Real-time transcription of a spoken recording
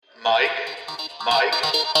Mike,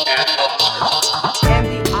 and Oscar. And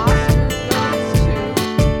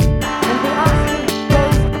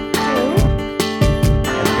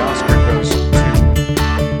the Oscar goes to... And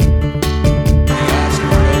the Oscar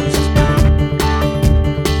goes to...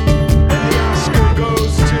 And the Oscar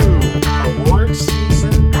goes to award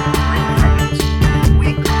season recaps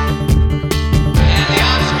week.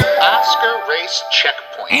 And the Oscar race checkpoint.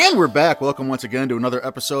 And we're back. Welcome once again to another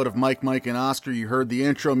episode of Mike, and Oscar. You heard the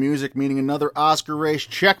intro music, meaning another Oscar race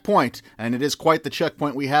checkpoint. And it is quite the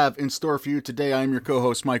checkpoint we have in store for you today. I am your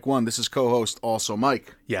co-host, Mike One. This is co-host, also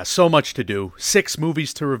Mike. Yeah, so much to do. 6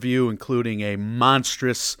 movies to review, including a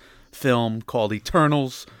monstrous film called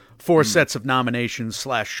Eternals, 4 sets of nominations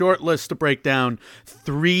 / short list to break down,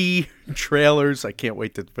 3 trailers. I can't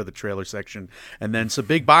wait for the trailer section. And then some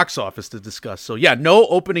big box office to discuss. So yeah, no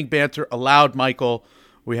opening banter allowed, Michael.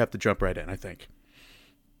 We have to jump right in, I think.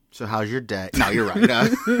 So how's your day? No, you're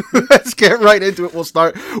right. Let's get right into it. We'll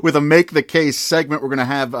start with a Make the Case segment. We're going to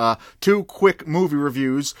have 2 quick movie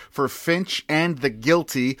reviews for Finch and The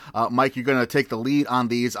Guilty. Mike, you're going to take the lead on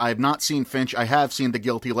these. I have not seen Finch. I have seen The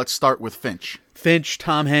Guilty. Let's start with Finch. Finch,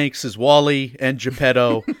 Tom Hanks is Wally and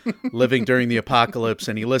Geppetto living during the apocalypse,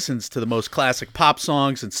 and he listens to the most classic pop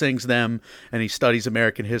songs and sings them, and he studies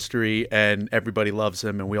American history, and everybody loves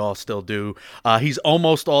him, and we all still do. He's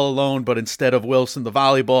almost all alone, but instead of Wilson the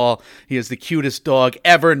volleyball, he is the cutest dog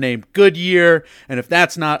ever named Goodyear, and if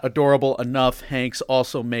that's not adorable enough, Hanks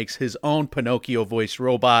also makes his own Pinocchio voice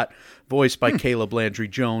robot, voiced by Caleb Landry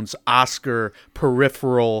Jones, Oscar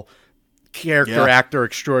peripheral actor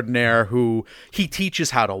extraordinaire, who he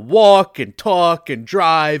teaches how to walk and talk and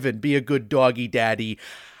drive and be a good doggy daddy.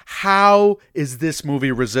 How is this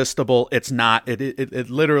movie resistible? It's not. It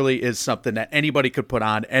literally is something that anybody could put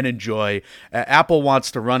on and enjoy. Apple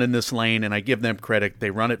wants to run in this lane, and I give them credit. They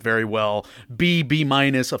run it very well. B-,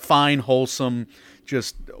 a fine, wholesome,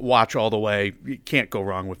 just watch all the way. You can't go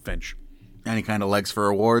wrong with Finch. Any kind of legs for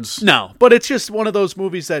awards? No, but it's just one of those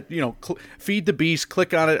movies that, feed the beast,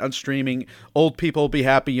 click on it on streaming. Old people will be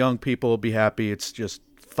happy, young people will be happy. It's just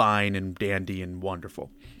fine and dandy and wonderful.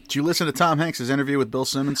 Did you listen to Tom Hanks' interview with Bill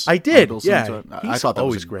Simmons? I did, Bill yeah. Simmons? He's I thought that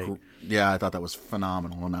always was great. Yeah, I thought that was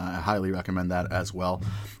phenomenal, and I highly recommend that as well.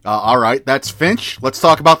 All right, that's Finch. Let's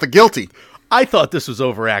talk about The Guilty. I thought this was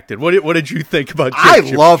overacted. What did you think about Jake I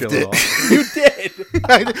loved Gyllenhaal? it. You did.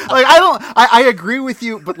 I agree with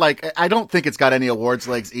you, but I don't think it's got any awards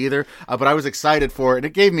legs either. But I was excited for it, and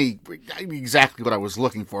it gave me exactly what I was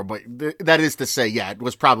looking for. But that is to say, yeah, it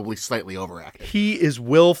was probably slightly overacted. He is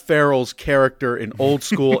Will Ferrell's character in Old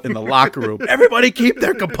School in the locker room. Everybody keep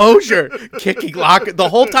their composure. Kicking locker the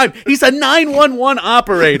whole time. He's a 911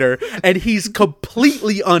 operator, and he's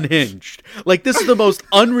completely unhinged. Like, this is the most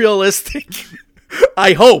unrealistic...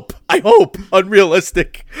 I hope,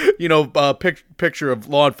 unrealistic, picture of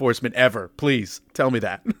law enforcement ever. Please tell me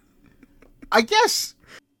that. I guess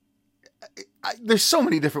there's so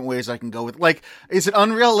many different ways I can go with. Like, is it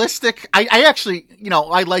unrealistic? I actually,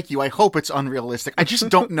 I like you. I hope it's unrealistic. I just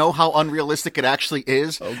don't know how unrealistic it actually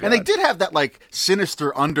is. Oh, and they did have that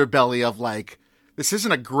sinister underbelly of this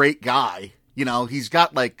isn't a great guy. He's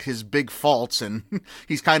got his big faults, and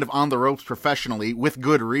he's kind of on the ropes professionally with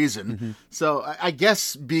good reason. Mm-hmm. So I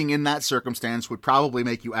guess being in that circumstance would probably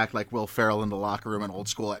make you act like Will Ferrell in the locker room in Old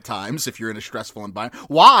School at times if you're in a stressful environment.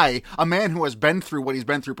 Why a man who has been through what he's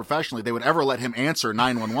been through professionally, they would ever let him answer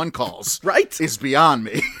 911 calls, right? Is beyond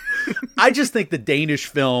me. I just think the Danish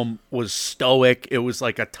film was stoic. It was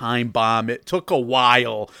like a time bomb. It took a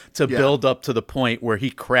while to build up to the point where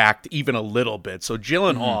he cracked even a little bit. So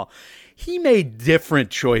Gyllenhaal... Mm-hmm. He made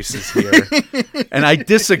different choices here, and I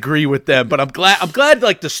disagree with them. But I'm glad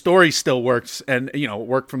the story still works, and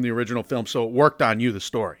worked from the original film, so it worked on you, the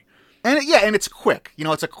story. And and it's quick.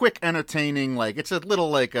 It's a quick, entertaining. It's a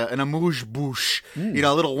little an amuse-bouche.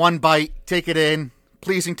 A little one bite, take it in,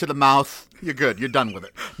 pleasing to the mouth. You're good. You're done with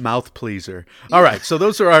it. Mouth pleaser. All right. So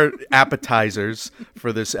those are our appetizers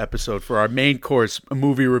for this episode. For our main course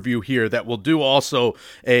movie review here, that we'll do also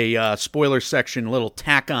a spoiler section, a little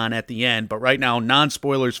tack on at the end. But right now,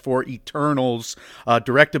 non-spoilers for Eternals,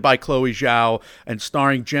 directed by Chloe Zhao and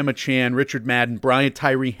starring Gemma Chan, Richard Madden, Brian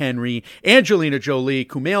Tyree Henry, Angelina Jolie,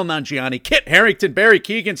 Kumail Nanjiani, Kit Harington, Barry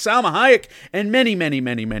Keoghan, Salma Hayek, and many, many,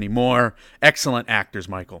 many, many more excellent actors,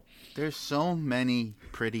 Michael. There's so many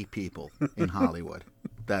pretty people in Hollywood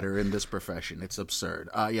that are in this profession. It's absurd.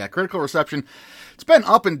 Critical reception. It's been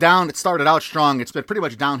up and down. It started out strong. It's been pretty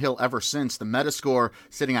much downhill ever since. The Metascore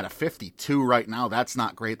sitting at a 52 right now. That's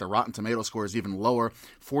not great. The Rotten Tomato score is even lower,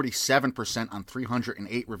 47% on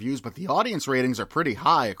 308 reviews. But the audience ratings are pretty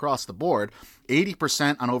high across the board.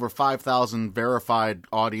 80% on over 5,000 verified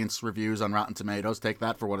audience reviews on Rotten Tomatoes. Take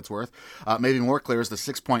that for what it's worth. Maybe more clear is the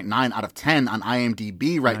 6.9 out of 10 on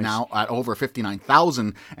IMDb right now at over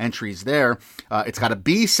 59,000 entries there. It's got a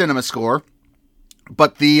B cinema score.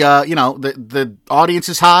 But the audience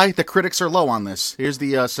is high, the critics are low on this. Here's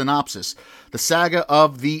the synopsis. The Saga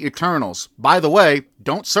of the Eternals. By the way,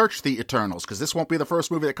 don't search the Eternals, because this won't be the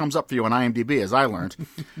first movie that comes up for you on IMDb, as I learned.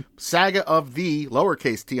 Saga of the,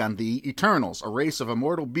 lowercase t on the, Eternals, a race of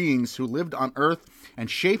immortal beings who lived on Earth and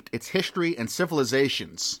shaped its history and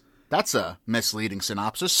civilizations. That's a misleading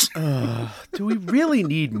synopsis. Do we really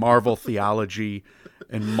need Marvel theology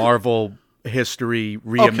and Marvel history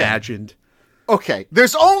reimagined? Okay,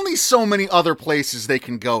 there's only so many other places they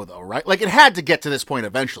can go, though, right? Like, it had to get to this point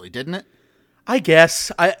eventually, didn't it? I guess.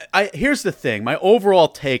 Here's the thing. My overall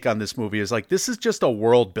take on this movie is like, this is just a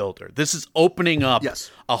world builder. This is opening up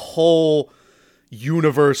a whole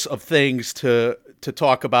universe of things to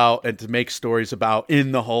talk about and to make stories about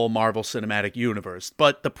in the whole Marvel Cinematic Universe.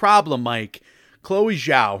 But the problem, Mike, Chloe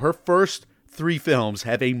Zhao, her first 3 films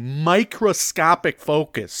have a microscopic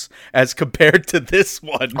focus as compared to this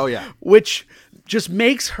one. Oh, yeah. Which just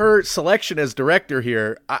makes her selection as director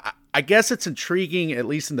here, I guess it's intriguing, at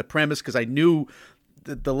least in the premise, because I knew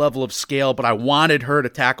the level of scale, but I wanted her to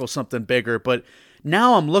tackle something bigger. But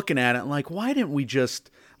now I'm looking at it and like, why didn't we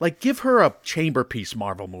just, like, give her a chamber piece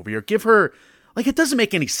Marvel movie, or give her, like, it doesn't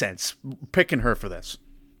make any sense picking her for this.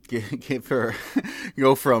 Give her,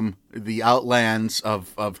 go from the outlands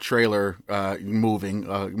of trailer moving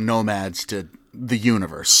nomads to the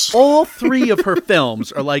universe. All 3 of her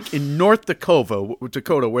films are like in North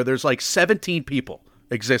Dakota, where there's like 17 people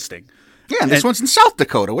existing. Yeah, and this one's in South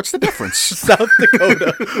Dakota. What's the difference? South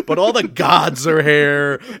Dakota, but all the gods are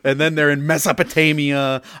here, and then they're in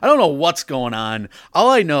Mesopotamia. I don't know what's going on. All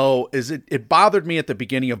I know is it bothered me at the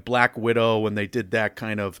beginning of Black Widow when they did that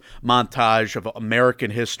kind of montage of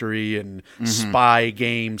American history and spy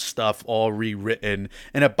game stuff all rewritten,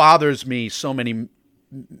 and it bothers me so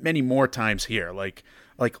many more times here. Like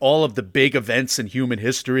all of the big events in human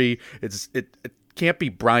history, it can't be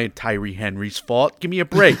Brian Tyree Henry's fault. Give me a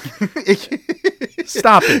break.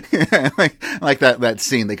 Stop it. Yeah, like that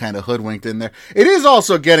scene they kind of hoodwinked in there. It is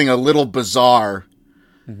also getting a little bizarre.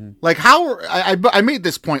 Like, how I made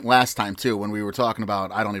this point last time too when we were talking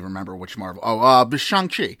about, I don't even remember which Marvel.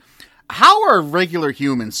 Shang-Chi. How are regular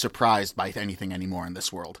humans surprised by anything anymore in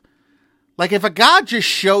this world? Like, if a god just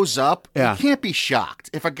shows up, you can't be shocked.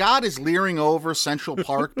 If a god is leering over Central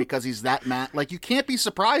Park because he's that mad, like, you can't be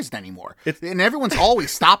surprised anymore. And everyone's always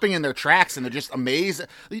stopping in their tracks and they're just amazed.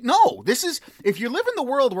 No, this is, if you live in the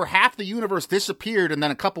world where half the universe disappeared and then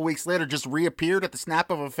a couple weeks later just reappeared at the snap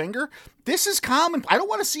of a finger, this is common. I don't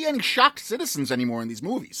want to see any shocked citizens anymore in these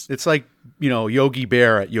movies. It's like, Yogi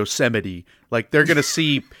Bear at Yosemite. Like, they're going to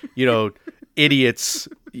see, idiots,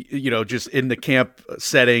 just in the camp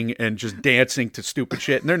setting and just dancing to stupid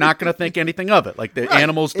shit, and they're not going to think anything of it. Like, the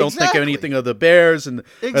animals don't think anything of the bears, and of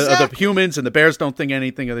the humans, and the bears don't think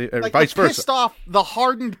anything of the vice versa. Pissed off the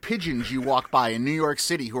hardened pigeons you walk by in New York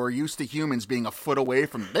City who are used to humans being a foot away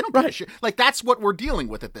from them. They don't give a shit. Like, that's what we're dealing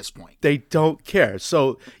with at this point. They don't care.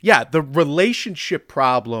 So, yeah, the relationship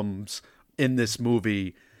problems in this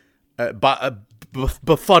movie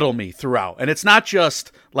befuddle me throughout. And it's not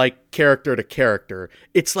just like character to character.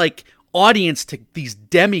 It's like audience to these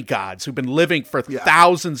demigods who've been living for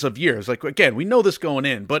thousands of years. Like, again, we know this going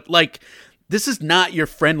in, but like, this is not your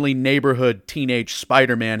friendly neighborhood teenage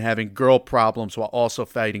Spider-Man having girl problems while also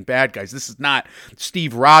fighting bad guys. This is not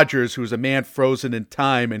Steve Rogers, who's a man frozen in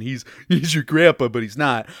time and he's your grandpa, but he's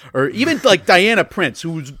not. Or even like Diana Prince,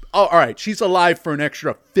 who's, all right, she's alive for an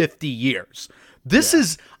extra 50 years. This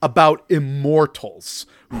is about immortals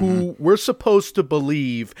who we're supposed to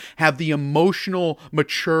believe have the emotional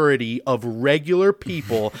maturity of regular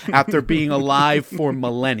people after being alive for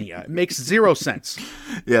millennia. It makes zero sense.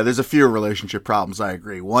 Yeah, there's a few relationship problems, I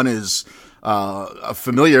agree. One is a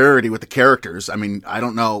familiarity with the characters. I mean, I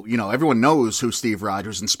don't know, everyone knows who Steve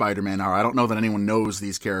Rogers and Spider-Man are. I don't know that anyone knows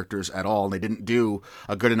these characters at all. They didn't do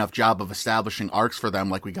a good enough job of establishing arcs for them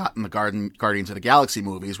like we got in the Guardians of the Galaxy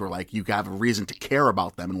movies, where like you have a reason to care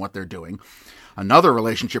about them and what they're doing. Another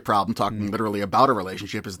relationship problem, talking literally about a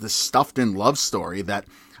relationship, is this stuffed-in love story that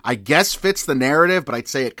I guess fits the narrative, but I'd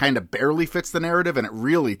say it kind of barely fits the narrative, and it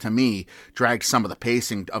really, to me, drags some of the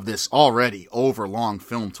pacing of this already overlong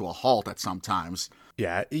film to a halt at some times.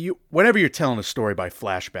 Yeah, whenever you're telling a story by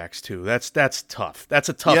flashbacks, too, that's tough. That's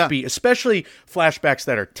a tough beat, especially flashbacks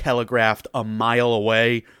that are telegraphed a mile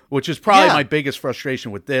away, which is probably my biggest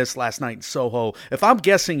frustration with this, Last Night in Soho. If I'm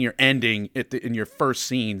guessing your ending in your first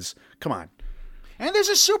scenes, come on. And there's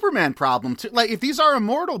a Superman problem too. Like, if these are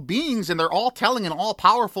immortal beings and they're all telling and all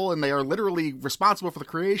powerful and they are literally responsible for the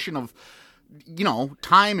creation of,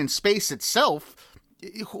 time and space itself,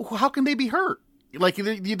 how can they be hurt? Like,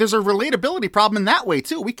 there's a relatability problem in that way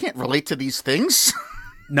too. We can't relate to these things.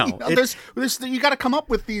 No, you got to come up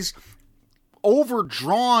with these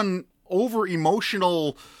overdrawn, over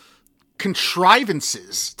emotional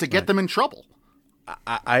contrivances to get them in trouble.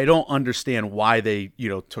 I don't understand why they,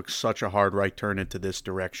 took such a hard right turn into this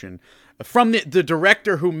direction. From the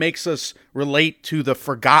director who makes us relate to the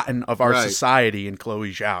forgotten of our society in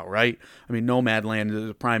Chloe Zhao, right? I mean, Nomadland is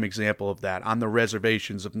a prime example of that, on the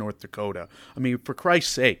reservations of North Dakota. I mean, for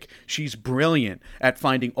Christ's sake, she's brilliant at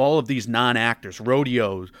finding all of these non-actors,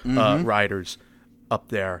 rodeo riders up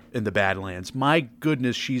there in the Badlands. My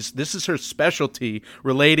goodness, this is her specialty,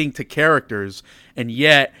 relating to characters, and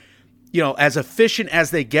yet, as efficient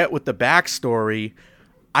as they get with the backstory,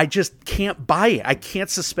 I just can't buy it. I can't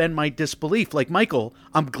suspend my disbelief. Like, Michael,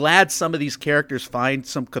 I'm glad some of these characters find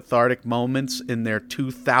some cathartic moments in their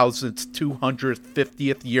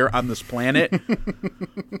 2,250th year on this planet.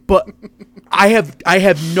 But I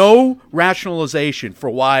have no rationalization for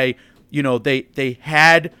why, they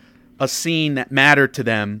had a scene that mattered to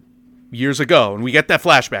them years ago. And we get that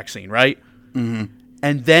flashback scene, right? Mm-hmm.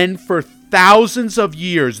 And then for thousands of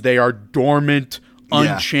years, they are dormant,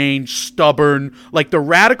 unchanged, stubborn. Like, the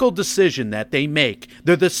radical decision that they make,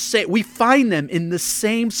 they're the same. We find them in the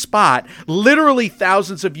same spot literally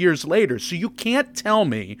thousands of years later. So you can't tell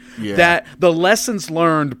me that the lessons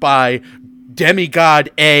learned by demigod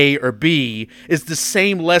A or B is the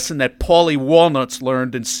same lesson that Paulie Walnuts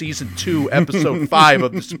learned in season 2, episode 5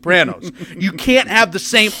 of The Sopranos. You can't have the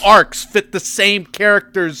same arcs fit the same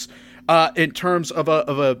characters in terms of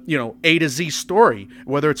a A to Z story,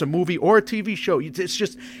 whether it's a movie or a TV show.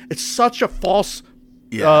 It's such a false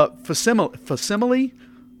facsimile.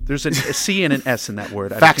 There's a C and an S in that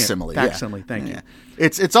word. Facsimile. Facsimile. Thank you.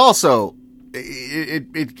 It's also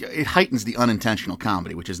it heightens the unintentional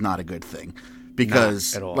comedy, which is not a good thing.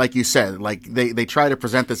 Because, like you said, like they try to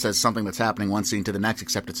present this as something that's happening one scene to the next,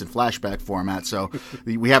 except it's in flashback format. So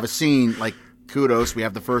we have a scene like, kudos, we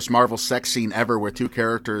have the first Marvel sex scene ever where two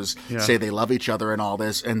characters say they love each other and all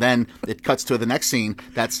this, and then it cuts to the next scene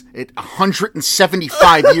that's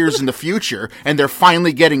 175 years in the future, and they're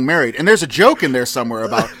finally getting married. And there's a joke in there somewhere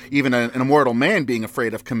about even an immortal man being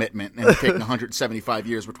afraid of commitment and taking 175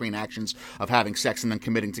 years between actions of having sex and then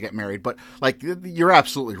committing to get married. But, like, you're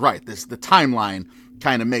absolutely right. The timeline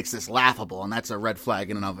kind of makes this laughable, and that's a red flag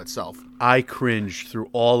in and of itself. I cringed through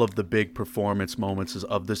all of the big performance moments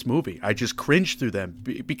of this movie. I just cringed through them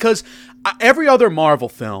because every other Marvel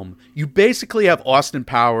film, you basically have Austin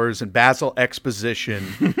Powers and Basil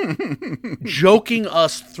Exposition joking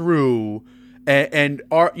us through and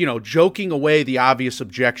are joking away the obvious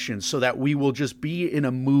objections so that we will just be in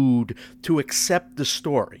a mood to accept the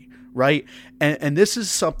story. Right? And this is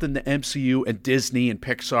something the MCU and Disney and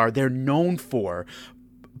Pixar, they're known for.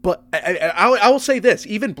 But I will say this,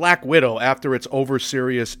 even Black Widow, after its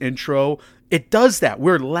over-serious intro, it does that.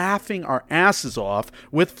 We're laughing our asses off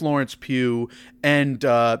with Florence Pugh and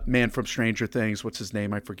man from Stranger Things, what's his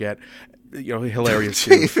name? I forget. Hilarious.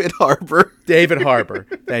 David Harbour. David Harbour.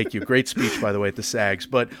 Thank you. Great speech, by the way, at the SAGs.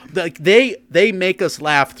 But like they make us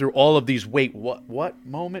laugh through all of these wait what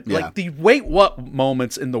moment? Yeah. Like the wait what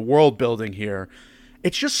moments in the world building here.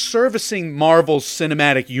 It's just servicing Marvel's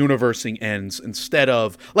cinematic universing ends instead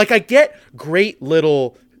of, like, I get great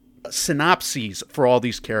little synopses for all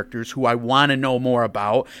these characters who I want to know more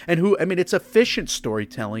about and who, I mean, it's efficient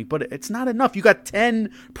storytelling, but it's not enough. You got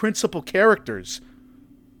 10 principal characters.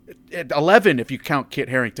 11 if you count Kit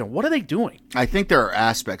Harington. What are they doing? I think there are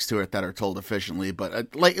aspects to it that are told efficiently,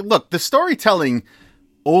 but look, the storytelling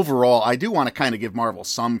overall, I do want to kind of give Marvel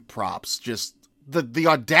some props. Just the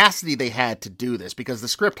audacity they had to do this, because the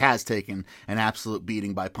script has taken an absolute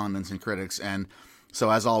beating by pundits and critics, and so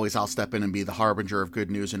as always, I'll step in and be the harbinger of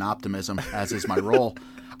good news and optimism, as is my role.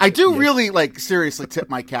 I do really, seriously tip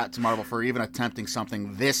my cap to Marvel for even attempting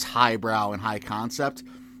something this highbrow and high concept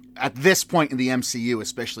at this point in the MCU,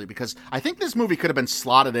 especially because I think this movie could have been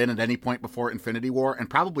slotted in at any point before Infinity War and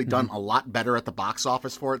probably done a lot better at the box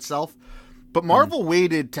office for itself. But Marvel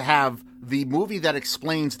waited to have the movie that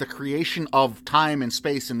explains the creation of time and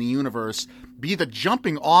space in the universe be the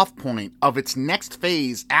jumping off point of its next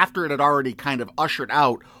phase after it had already kind of ushered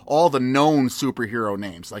out all the known superhero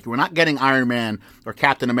names. Like, we're not getting Iron Man or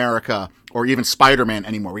Captain America or even Spider-Man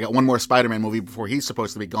anymore. We got one more Spider-Man movie before he's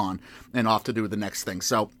supposed to be gone and off to do the next thing.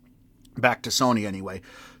 So, back to Sony anyway.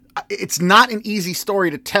 it's not an easy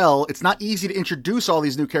story to tell. It's not easy to introduce all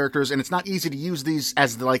these new characters, and it's not easy to use these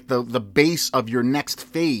as the base of your next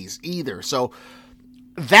phase either. So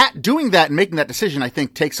doing that and making that decision, I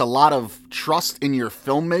think, takes a lot of trust in your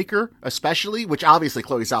filmmaker, especially, which obviously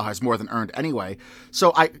Chloe Zhao has more than earned anyway.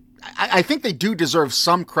 So I think they do deserve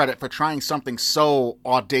some credit for trying something so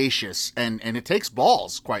audacious, and it takes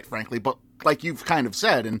balls, quite frankly. But like you've kind of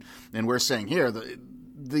said, and we're saying here,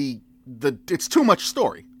 it's too much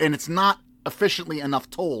story, and it's not efficiently enough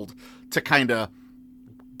told to kind of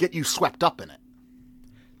get you swept up in it.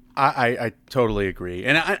 I totally agree,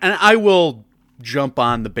 and I will jump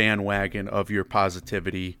on the bandwagon of your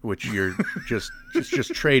positivity, which you're just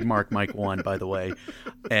trademark Mike 1, by the way,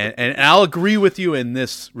 and I'll agree with you in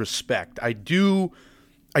this respect. I do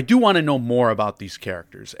want to know more about these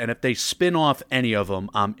characters, and if they spin off any of them,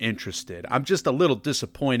 I'm interested. I'm just a little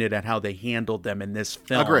disappointed at how they handled them in this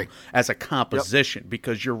film as a composition,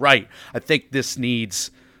 because you're right. I think this needs,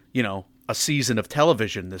 a season of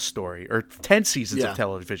television, this story, or 10 seasons of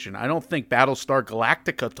television. I don't think Battlestar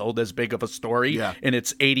Galactica told as big of a story in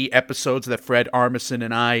its 80 episodes that Fred Armisen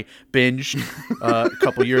and I binged a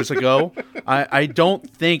couple years ago. I don't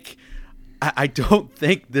think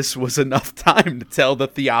this was enough time to tell the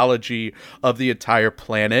theology of the entire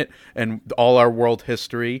planet and all our world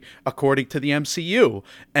history according to the MCU.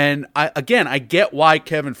 And I get why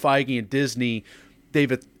Kevin Feige and Disney,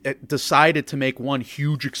 they've decided to make one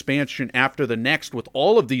huge expansion after the next with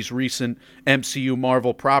all of these recent MCU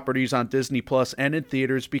Marvel properties on Disney Plus and in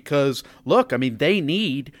theaters, because look, I mean, they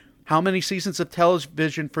need how many seasons of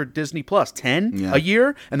television for Disney Plus? 10 a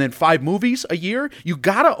year, and then 5 movies a year. You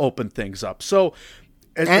gotta open things up. So,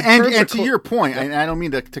 and to your point, I don't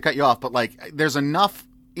mean to cut you off, but like, there's enough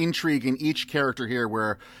intrigue in each character here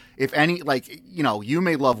where, if any, you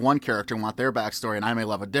may love one character and want their backstory, and I may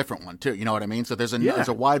love a different one too. You know what I mean? So there's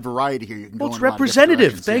a wide variety here. You can go it's in a lot of representative.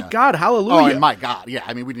 different Thank directions. God. Hallelujah. Oh, and my God. Yeah.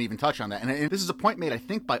 I mean, we didn't even touch on that. And this is a point made, I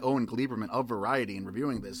think, by Owen Gleiberman of Variety in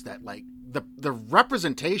reviewing this, that like the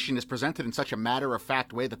representation is presented in such a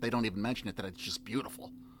matter-of-fact way that they don't even mention it, that it's just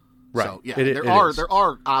beautiful. Right. So, yeah, It there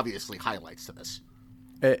are obviously highlights to this.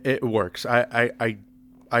 It works. I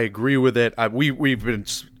agree with it. We've been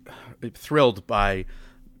thrilled by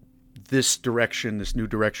this new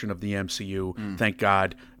direction of the MCU. Thank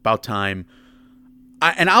God. About time.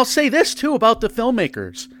 And I'll say this too about the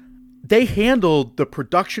filmmakers. They handled the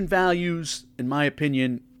production values, in my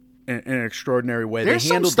opinion, in an extraordinary way. There's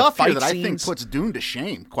they handled some stuff the fight here that I think scenes. puts Dune to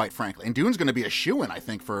shame, quite frankly. And Dune's going to be a shoo-in, I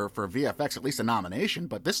think, for VFX, at least a nomination.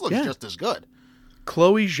 But this looks just as good.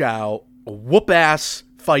 Chloe Zhao, a whoop-ass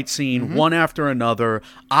fight scene, one after another.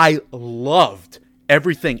 I loved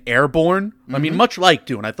everything airborne. I mean, much like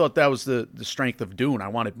Dune. I thought that was the strength of Dune. I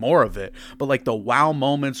wanted more of it. But like the wow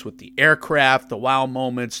moments with the aircraft, the wow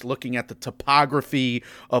moments looking at the topography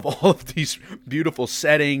of all of these beautiful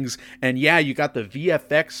settings. And yeah, you got the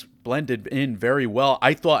VFX blended in very well.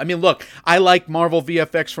 I look, I like Marvel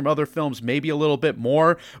VFX from other films maybe a little bit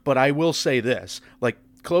more, but I will say this, like,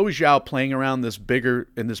 Chloe Zhao playing around this bigger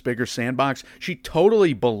sandbox, she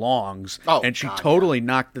totally belongs, and she totally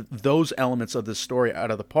knocked those elements of the story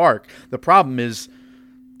out of the park. The problem is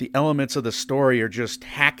the elements of the story are just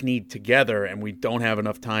hackneyed together, and we don't have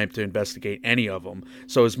enough time to investigate any of them.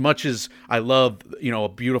 So as much as I love, a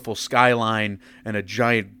beautiful skyline and a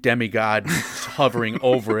giant demigod hovering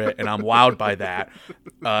over it, and I'm wowed by that,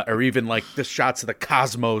 or even like the shots of the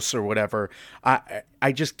cosmos or whatever,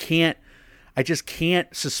 I just can't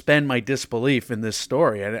suspend my disbelief in this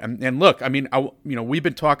story. And look, I mean, we've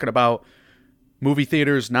been talking about movie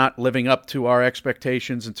theaters not living up to our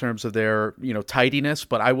expectations in terms of their, tidiness.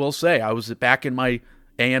 But I will say, I was back in my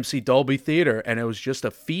AMC Dolby theater, and it was just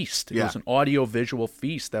a feast. It was an audio-visual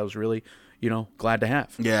feast that was really, glad to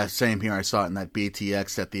have. Yeah, same here. I saw it in that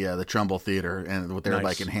BTX at the Trumbull Theater, and with their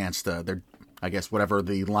like enhanced, their, I guess, whatever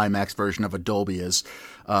the Limax version of a Dolby is,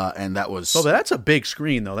 and that was. Oh, that's a big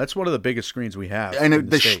screen, though. That's one of the biggest screens we have. And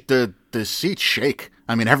the seats shake.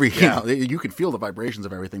 I mean, you can feel the vibrations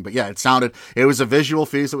of everything. But yeah, it was a visual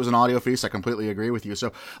feast. It was an audio feast. I completely agree with you.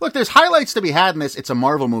 So look, there's highlights to be had in this. It's a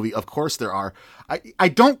Marvel movie, of course there are. I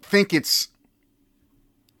don't think it's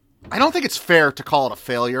fair to call it a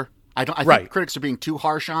failure. I think critics are being too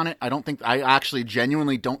harsh on it. I actually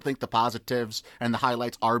genuinely don't think the positives and the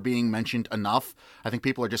highlights are being mentioned enough. I think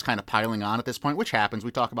people are just kind of piling on at this point, which happens.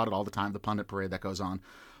 We talk about it all the time, the pundit parade that goes on.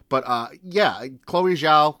 But Chloe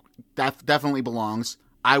Zhao definitely belongs.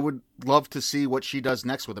 I would love to see what she does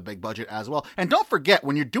next with a big budget as well. And don't forget,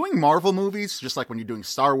 when you're doing Marvel movies, just like when you're doing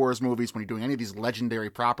Star Wars movies, when you're doing any of these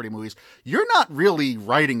legendary property movies, you're not really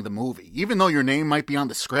writing the movie. Even though your name might be on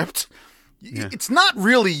the script, It's not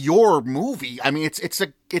really your movie. I mean, it's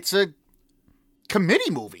a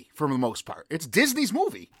committee movie for the most part. It's Disney's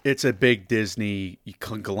movie. It's a big Disney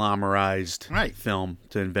conglomerized Right. film,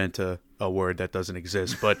 to invent a word that doesn't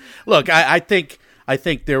exist. But look, I think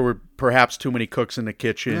there were perhaps too many cooks in the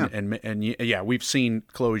kitchen, and yeah, we've seen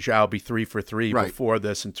Chloe Zhao be 3 for 3 Right. before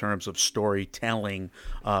this in terms of storytelling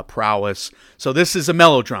prowess. So this is a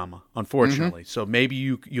melodrama, unfortunately. So maybe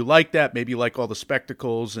you like that. Maybe you like all the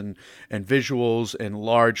spectacles and visuals and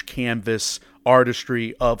large canvas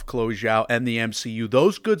artistry of Chloe Zhao and the MCU.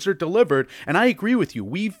 Those goods are delivered, and I agree with you.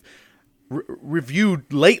 We've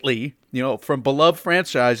reviewed lately, from beloved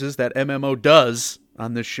franchises that MMO does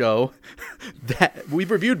on this show, that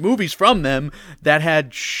we've reviewed movies from them that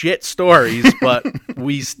had shit stories, but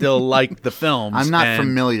we still like the films. I'm not And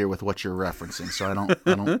familiar with what you're referencing, so I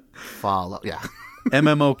don't follow. Yeah.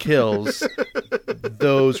 MMO kills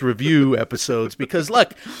those review episodes because,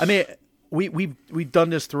 look, I mean, we've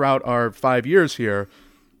done this throughout our 5 years here.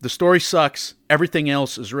 The story sucks. Everything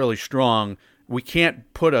else is really strong. We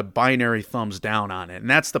can't put a binary thumbs down on it. And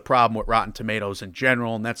that's the problem with Rotten Tomatoes in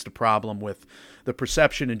general, and that's the problem with the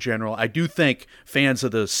perception in general. I do think fans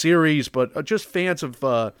of the series, but just fans of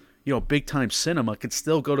big-time cinema can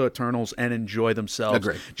still go to Eternals and enjoy themselves.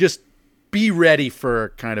 Agreed. Just be ready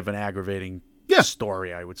for kind of an aggravating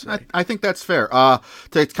story, I would say. I think that's fair.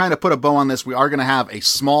 To kind of put a bow on this, we are going to have a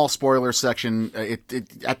small spoiler section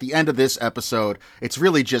at the end of this episode. It's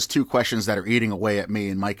really just two questions that are eating away at me,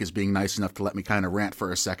 and Mike is being nice enough to let me kind of rant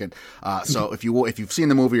for a second. So if you've seen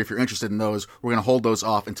the movie, if you're interested in those, we're going to hold those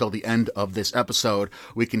off until the end of this episode.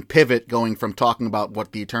 We can pivot going from talking about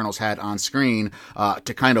what the Eternals had on screen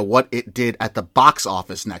to kind of what it did at the box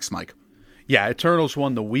office next, Mike. Yeah, Eternals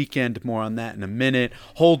won the weekend. More on that in a minute.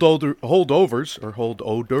 Holdovers.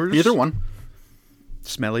 Either one.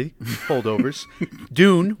 Smelly. Holdovers.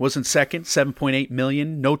 Dune was in second, 7.8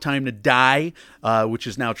 million. No Time to Die, which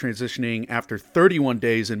is now transitioning after 31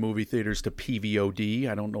 days in movie theaters to PVOD.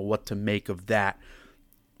 I don't know what to make of that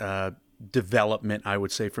development, I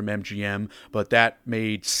would say, from MGM, but that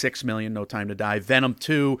made 6 million. No Time to Die. Venom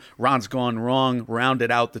 2, Ron's Gone Wrong,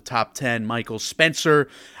 rounded out the top 10. Michael Spencer,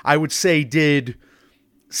 I would say, did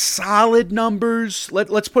solid numbers.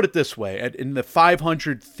 Let's put it this way. In the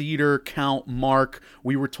 500 theater count mark,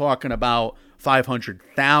 we were talking about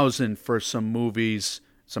 500,000 for some movies,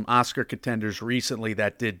 some Oscar contenders recently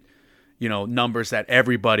that did numbers that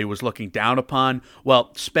everybody was looking down upon.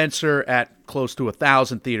 Well, Spencer at close to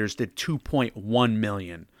 1,000 theaters did 2.1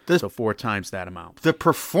 million. So 4 times that amount. The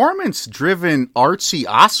performance-driven artsy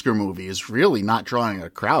Oscar movie is really not drawing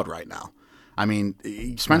a crowd right now. I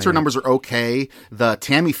mean, Spencer numbers are okay. The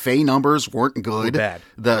Tammy Faye numbers weren't good. Bad.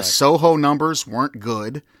 The Soho numbers weren't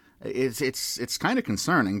good. It's kind of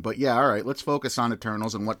concerning, but yeah, all right, let's focus on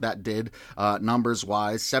Eternals and what that did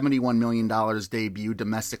numbers-wise. $71 million debut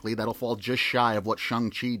domestically. That'll fall just shy of what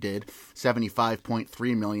Shang-Chi did,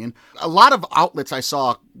 $75.3 million. A lot of outlets I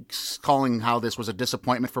saw calling how this was a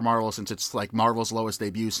disappointment for Marvel since it's like Marvel's lowest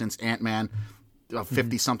debut since Ant-Man.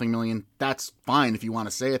 50-something million. That's fine if you want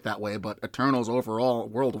to say it that way, but Eternals overall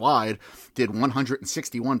worldwide did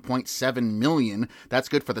 161.7 million. That's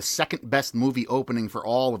good for the second best movie opening for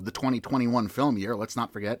all of the 2021 film year. Let's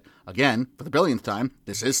not forget, again, for the billionth time,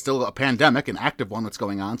 this is still a pandemic, an active one that's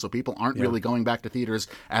going on, so people aren't really going back to theaters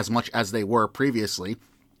as much as they were previously.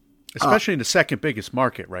 Especially in the second biggest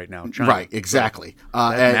market right now, China. Right, exactly.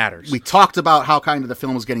 That matters. We talked about how kind of the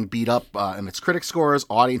film was getting beat up in its critic scores.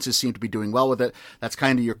 Audiences seem to be doing well with it. That's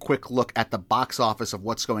kind of your quick look at the box office of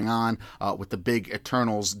what's going on with the big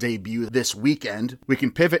Eternals debut this weekend. We can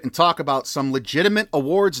pivot and talk about some legitimate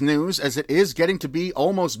awards news as it is getting to be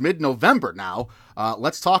almost mid-November now.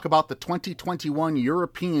 Let's talk about the 2021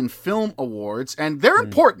 European Film Awards, and they're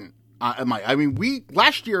important. I mean, we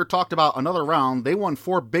last year talked about another round. They won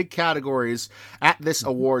 4 big categories at this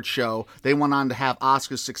award show. They went on to have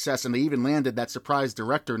Oscar's success, and they even landed that surprise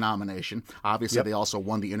director nomination. Obviously, They also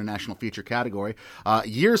won the international feature category.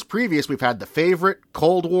 Years previous, we've had The Favorite,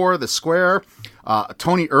 Cold War, The Square,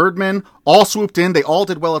 Tony Erdmann, all swooped in. They all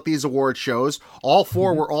did well at these award shows. All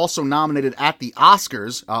 4 were also nominated at the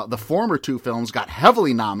Oscars. The former 2 films got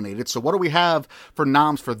heavily nominated. So what do we have for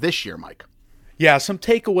noms for this year, Mike? Yeah, some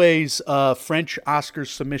takeaways. French Oscar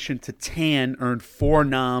submission to Tan earned 4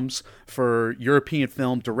 noms for European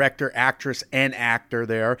film, director, actress, and actor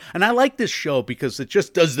there. And I like this show because it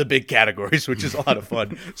just does the big categories, which is a lot of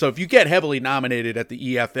fun. So if you get heavily nominated at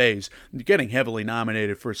the EFAs, you're getting heavily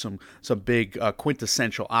nominated for some big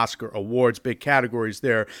quintessential Oscar awards, big categories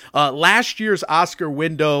there. Last year's Oscar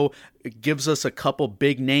window it gives us a couple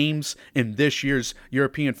big names in this year's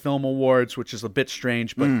European Film Awards, which is a bit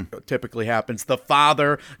strange, but typically happens. The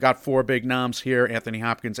Father got 4 big noms here. Anthony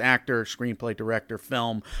Hopkins, actor, screenplay, director,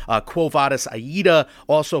 film. Quo Vadis Aida,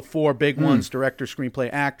 also 4 big ones, director, screenplay,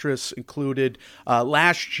 actress included.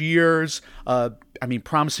 Last year's,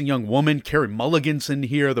 Promising Young Woman, Carey Mulligan's in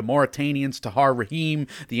here. The Mauritanians, Tahar Rahim,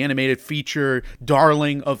 the animated feature,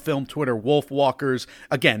 darling of film Twitter, Wolf Walkers.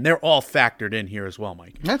 Again, they're all factored in here as well,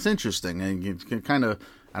 Mike. That's interesting. And you can kind of,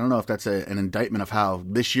 I don't know if that's an indictment of how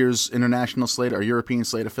this year's international slate or European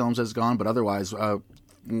slate of films has gone, but otherwise,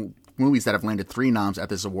 movies that have landed 3 noms at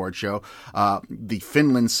this award show. The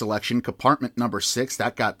Finland selection, Compartment Number 6,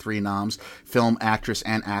 that got 3 noms. Film, actress,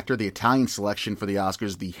 and actor. The Italian selection for the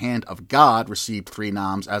Oscars, The Hand of God, received 3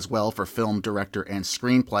 noms as well for film, director, and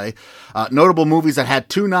screenplay. Notable movies that had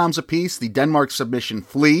 2 noms apiece. The Denmark submission,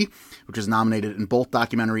 Flea, which is nominated in both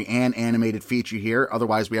documentary and animated feature here.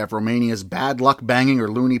 Otherwise, we have Romania's Bad Luck Banging or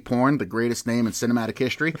Loony Porn, the greatest name in cinematic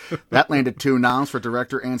history. That landed 2 noms for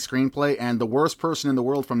director and screenplay. And The Worst Person in the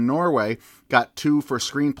World from Norway got 2 for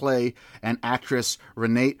screenplay and actress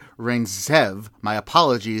Renate Reinzev. My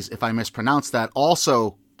apologies if I mispronounced that.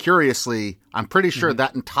 Also, curiously, I'm pretty sure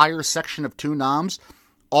that entire section of 2 noms,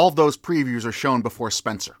 all of those previews are shown before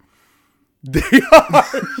Spencer. They are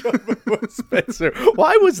Spencer.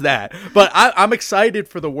 Why was that? But I'm excited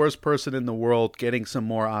for The Worst Person in the World getting some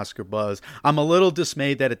more Oscar buzz. I'm a little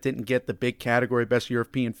dismayed that it didn't get the big category Best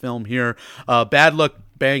European Film here. Bad Luck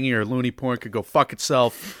Banging or Loony Porn could go fuck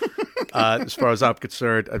itself. As far as I'm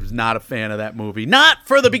concerned, I was not a fan of that movie. Not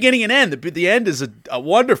for the beginning and end. The end is a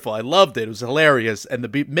wonderful. I loved it. It was hilarious, and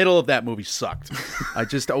the middle of that movie sucked. It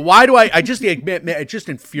just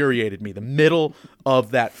infuriated me. The middle of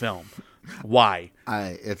that film. Why?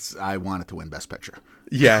 I want it to win Best Picture.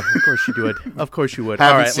 Yeah, of course you would. Of course you would.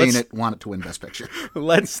 Haven't All right, seen it. Want it to win Best Picture.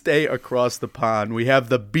 Let's stay across the pond. We have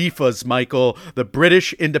the BIFAs, Michael, the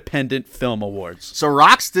British Independent Film Awards. So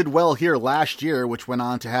Rocks did well here last year, which went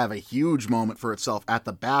on to have a huge moment for itself at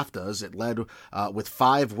the BAFTAs. It led with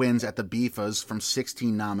 5 wins at the BIFAs from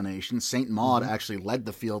 16 nominations. St. Maud actually led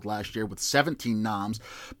the field last year with 17 noms,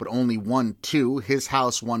 but only won 2. His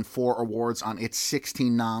House won 4 awards on its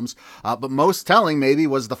 16 noms. But most telling maybe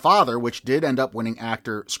was The Father, which did end up winning actor,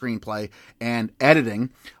 screenplay, and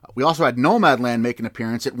editing. We also had Nomadland make an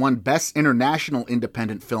appearance. It won Best International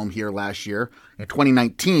Independent Film here last year. In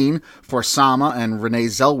 2019, for Sama and Renee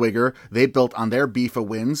Zellweger, they built on their BIFA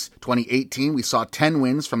wins. 2018, we saw 10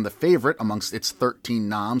 wins from The Favorite amongst its 13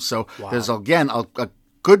 noms. So there's, again, a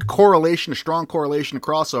good correlation, a strong correlation, a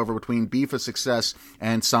crossover between BIFA success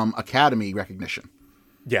and some Academy recognition.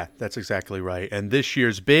 Yeah, that's exactly right. And this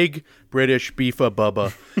year's big British BIFA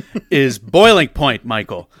Bubba is Boiling Point,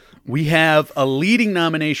 Michael. We have a leading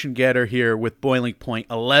nomination getter here with Boiling Point,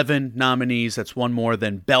 11 nominees. That's one more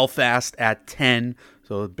than Belfast at 10.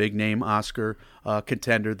 So a big name Oscar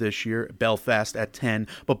contender this year, Belfast at 10.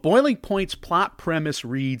 But Boiling Point's plot premise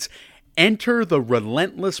reads, enter the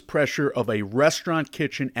relentless pressure of a restaurant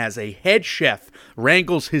kitchen as a head chef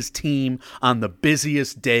wrangles his team on the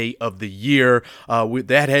busiest day of the year.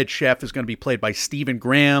 That head chef is going to be played by Stephen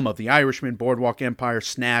Graham of The Irishman, Boardwalk Empire,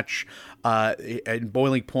 Snatch. And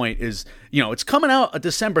Boiling Point is, it's coming out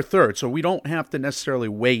December 3rd, so we don't have to necessarily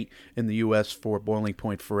wait in the U.S. for Boiling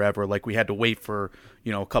Point forever like we had to wait for,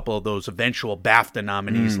 a couple of those eventual BAFTA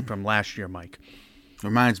nominees from last year, Mike.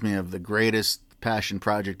 Reminds me of the greatest passion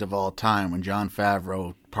project of all time when Jon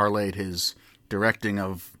Favreau parlayed his directing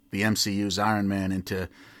of the MCU's Iron Man into,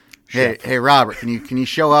 hey Robert, can you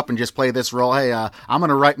show up and just play this role? Hey, I'm going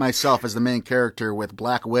to write myself as the main character with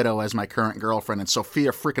Black Widow as my current girlfriend and Sofia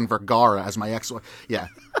freaking Vergara as my ex-wife. Yeah,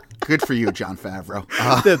 good for you, Jon Favreau.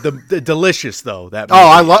 The delicious though. That movie.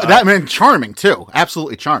 I love that man. Charming too,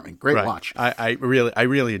 absolutely charming. Great watch. I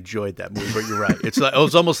really enjoyed that movie. But you're right. It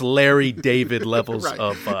was almost Larry David levels right.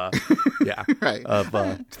 of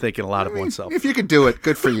thinking a lot of oneself. If you could do it,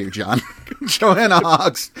 good for you, John. Joanna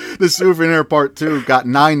Hoggs, The Souvenir Part 2, got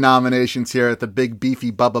 9 nominations here at the Big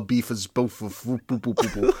Beefy Bubba Beefas.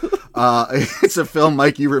 It's a film,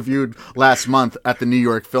 Mike, you reviewed last month at the New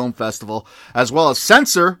York Film Festival, as well as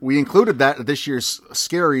Censor. We included that at this year's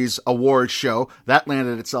Scaries Awards show. That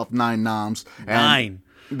landed itself 9 noms. And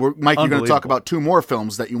 9. Mike, you're going to talk about 2 more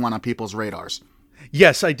films that you want on people's radars.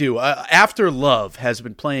 Yes, I do. After Love has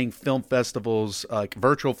been playing film festivals,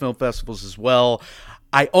 virtual film festivals as well.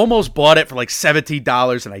 I almost bought it for like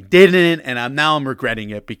 $17 and I didn't, and I'm regretting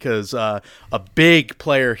it because a big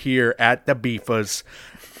player here at the BIFAs,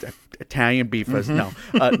 Italian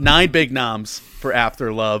BIFAs, 9 big noms for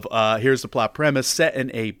After Love. Here's the plot premise. Set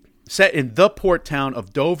in a Set in the port town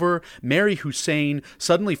of Dover, Mary Hussein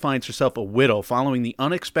suddenly finds herself a widow following the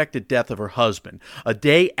unexpected death of her husband. A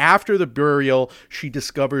day after the burial, she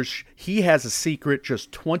discovers he has a secret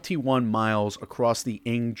just 21 miles across the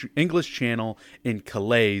English Channel in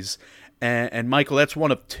Calais. And Michael, that's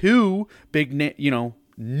one of two big, new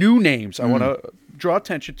names I want to draw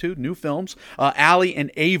attention to, new films. Ali and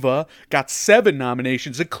Ava got 7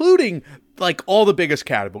 nominations, including like all the biggest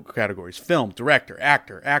categories: film, director,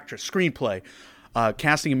 actor, actress, screenplay,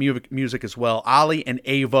 casting and music as well. Ali and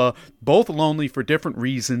Ava, both lonely for different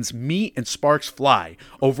reasons, meet and sparks fly.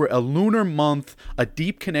 Over a lunar month, a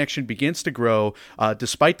deep connection begins to grow,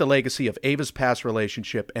 despite the legacy of Ava's past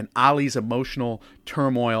relationship and Ali's emotional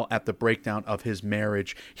turmoil at the breakdown of his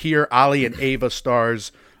marriage. Here, Ali and Ava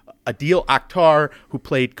stars Adil Akhtar, who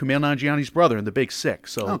played Kumail Nanjiani's brother in The Big Sick.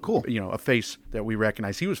 So, cool. A face that we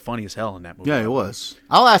recognize. He was funny as hell in that movie. Yeah, he was.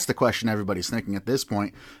 I'll ask the question everybody's thinking at this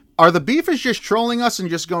point. Are the beefers just trolling us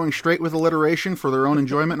and just going straight with alliteration for their own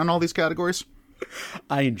enjoyment on all these categories?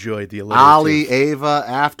 I enjoyed the alliteration. Ali, Ava,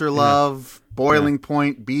 After Love, Boiling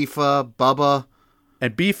Point, Beefa, Bubba.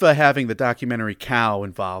 And Beefa having the documentary Cow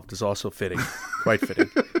involved is also fitting. Quite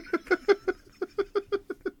fitting.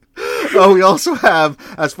 Oh, we also have,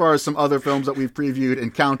 as far as some other films that we've previewed,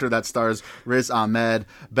 Encounter, that stars Riz Ahmed,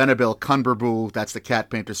 Benabil Cumberbatch, that's the cat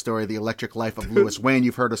painter story, The Electric Life of Louis Wayne,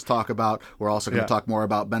 you've heard us talk about. We're also going to talk more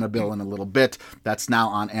about Benabil in a little bit. That's now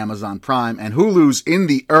on Amazon Prime. And Hulu's In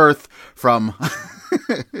the Earth, from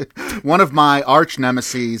one of my arch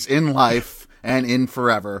nemeses in life and in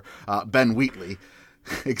forever, Ben Wheatley.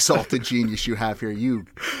 Exalted genius you have here, you.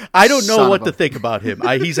 I don't know what to think about him.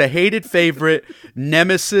 He's a hated favorite,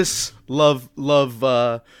 nemesis, love,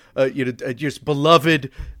 just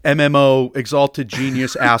beloved MMO, exalted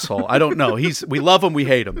genius asshole. I don't know. We love him, we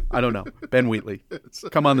hate him. I don't know. Ben Wheatley,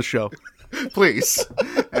 come on the show, please,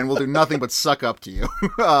 and we'll do nothing but suck up to you.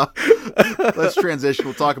 Let's transition.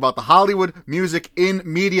 We'll talk about the Hollywood Music in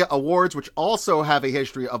Media Awards, which also have a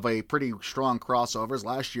history of a pretty strong crossovers.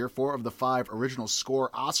 Last year, 4 of the 5 original score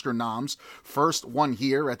Oscar noms. First one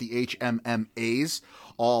here at the HMMAs.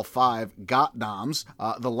 All 5 got noms.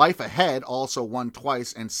 The Life Ahead also won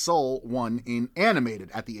twice, and Soul won in animated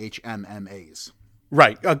at the HMMAs.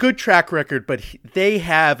 Right. A good track record, but they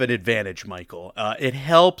have an advantage, Michael. It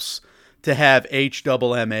helps to have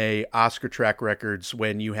HMMA Oscar track records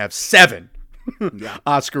when you have 7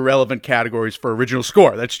 Oscar relevant categories for original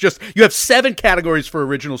score. That's just, you have 7 categories for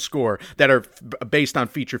original score that are based on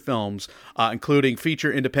feature films, including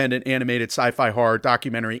feature, independent, animated, sci-fi, horror,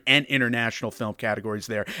 documentary, and international film categories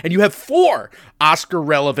there. And you have 4 Oscar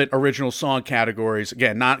relevant original song categories,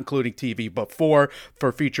 again, not including TV, but 4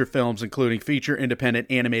 for feature films, including feature, independent,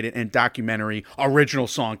 animated, and documentary original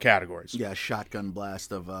song categories. Yeah, shotgun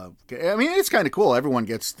blast of, I mean, it's kind of cool. Everyone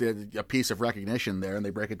gets a piece of recognition there, and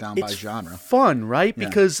they break it down by genre. Fun, right? Yeah.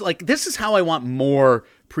 Because this is how I want more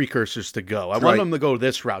precursors to go. I want them to go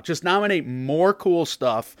this route. Just nominate more cool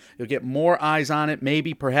stuff. You'll get more eyes on it,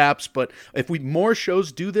 maybe, perhaps. But if more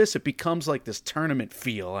shows do this, it becomes like this tournament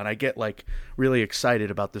feel, and I get really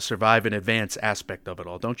excited about the survive and advance aspect of it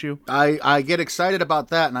all. Don't you? I get excited about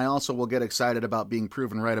that, and I also will get excited about being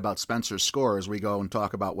proven right about Spencer's score as we go and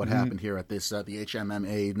talk about what happened here at the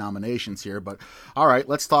HMMA nominations here. But all right,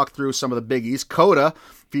 let's talk through some of the biggies. Coda,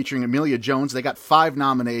 featuring Emilia Jones, they got 5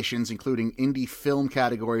 nominations, including indie film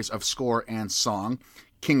categories of score and song.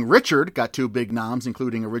 King Richard got 2 big noms,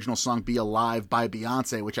 including original song Be Alive by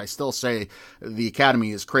Beyonce, which I still say the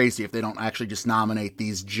Academy is crazy if they don't actually just nominate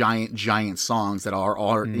these giant songs that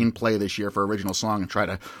are in play this year for original song and try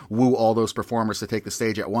to woo all those performers to take the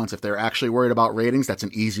stage at once. If they're actually worried about ratings, that's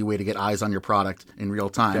an easy way to get eyes on your product in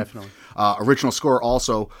real time. Definitely. Original score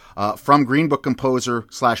also from Green Book composer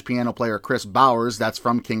 / piano player Chris Bowers. That's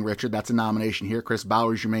from King Richard. That's a nomination here. Chris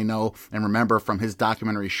Bowers, you may know and remember from his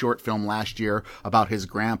documentary short film last year about his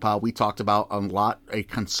grandpa. We talked about a lot. A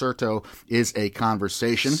concerto is a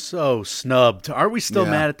conversation. So snubbed. Are we still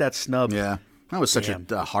mad at that snub? Yeah. That was such a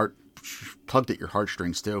tugged at your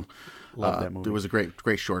heartstrings too. Love that movie. It was a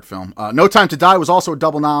great short film. No Time to Die was also a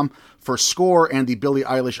double nom for score and the Billie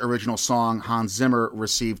Eilish original song. Hans Zimmer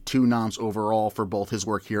received 2 noms overall for both his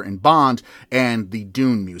work here in Bond and the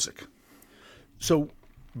Dune music. So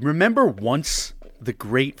remember Once, the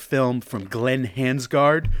great film from Glenn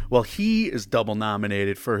Hansgard? Well, he is double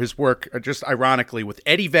nominated for his work, just ironically, with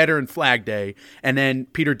Eddie Vedder in Flag Day and then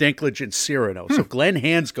Peter Dinklage in Cyrano. So Glenn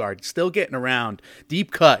Hansgard still getting around.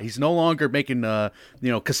 Deep cut. He's no longer making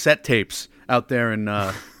cassette tapes out there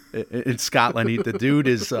in Scotland. The dude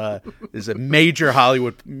is a major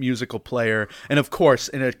Hollywood musical player, and of course,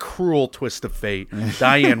 in a cruel twist of fate,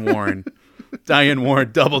 Diane Warren Diane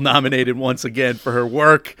Warren double nominated once again for her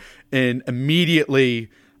work in immediately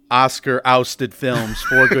Oscar ousted films,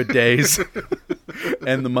 Four Good Days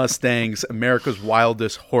and The Mustangs, America's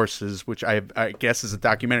Wildest Horses, which I guess is a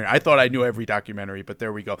documentary. I thought I knew every documentary, but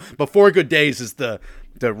there we go. But Four Good Days is the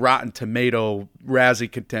Rotten Tomato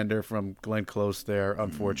Razzie contender from Glenn Close there,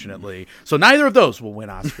 unfortunately. So neither of those will win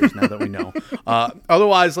Oscars now that we know.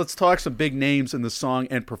 Otherwise, let's talk some big names in the song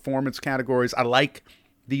and performance categories. I like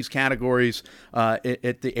these categories at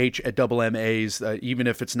the HMMAs, even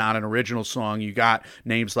if it's not an original song. You got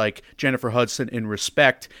names like Jennifer Hudson in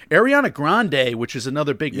Respect, Ariana Grande, which is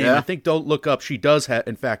another big name. Yeah. I think Don't Look Up, she does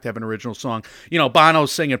in fact have an original song. You know,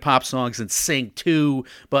 Bono's singing pop songs and Sing 2,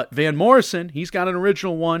 but Van Morrison, he's got an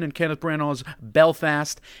original one in Kenneth Branagh's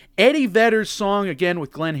Belfast. Eddie Vedder's song, again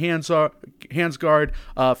with Glenn Hansgard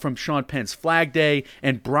from Sean Penn's Flag Day,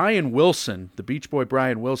 and Brian Wilson, the Beach Boy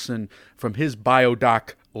Brian Wilson, from his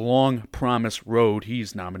biodoc Long Promise Road.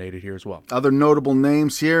 He's nominated here as well. Other notable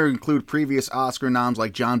names here include previous Oscar noms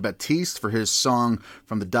like John Baptiste for his song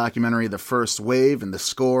from the documentary The First Wave, and the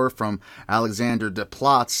score from Alexander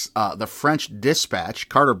Desplat's The French Dispatch.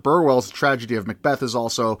 Carter Burwell's Tragedy of Macbeth is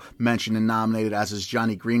also mentioned and nominated, as is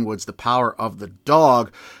Johnny Greenwood's The Power of the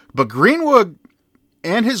Dog. But Greenwood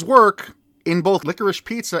and his work in both Licorice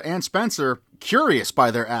Pizza and Spencer, curious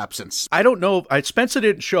by their absence. I don't know. Spencer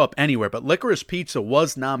didn't show up anywhere, but Licorice Pizza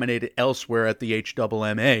was nominated elsewhere at the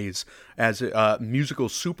HMMAs as musical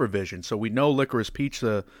supervision. So we know Licorice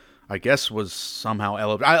Pizza, I guess, was somehow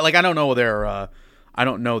elevated. I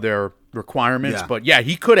don't know their requirements, Yeah. but yeah,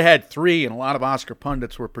 he could have had 3, and a lot of Oscar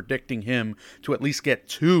pundits were predicting him to at least get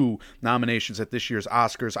 2 nominations at this year's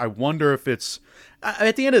Oscars. I wonder if it's,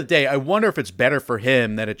 at the end of the day, I wonder if it's better for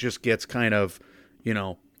him that it just gets kind of,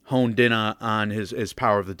 honed in on his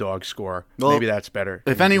Power of the Dog score. Well, maybe that's better.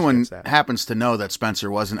 If Maybe he anyone just gets that. happens to know that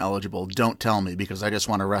Spencer wasn't eligible, don't tell me, because I just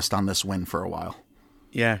want to rest on this win for a while.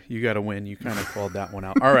 Yeah, you got to win. You kind of called that one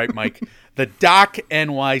out. All right, Mike. The Doc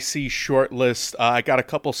NYC shortlist. I got a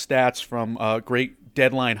couple stats from a great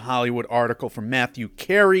Deadline Hollywood article from Matthew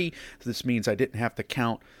Carey. This means I didn't have to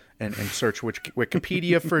count and search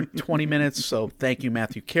Wikipedia for 20 minutes. So thank you,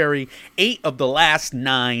 Matthew Carey. 8 of the last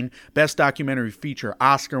 9 Best Documentary Feature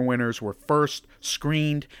Oscar winners were first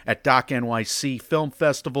screened at Doc NYC Film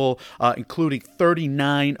Festival, including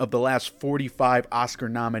 39 of the last 45 Oscar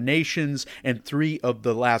nominations and 3 of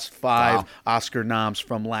the last 5 Oscar noms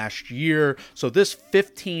from last year. So this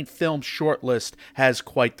 15-film shortlist has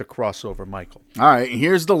quite the crossover, Michael. All right,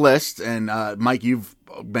 here's the list. And Mike, you've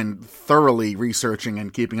been thoroughly researching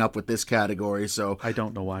and keeping up with this category, so I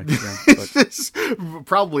don't know why. Yeah, but it's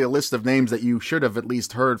probably a list of names that you should have at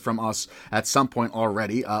least heard from us at some point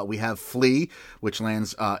already. We have Flea, which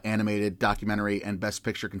lands animated documentary and Best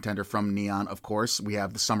Picture contender from Neon, of course. We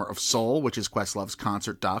have The Summer of Soul, which is Questlove's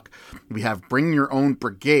concert doc. We have Bring Your Own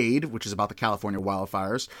Brigade, which is about the California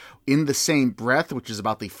wildfires. In the Same Breath, which is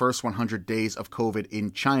about the first 100 days of COVID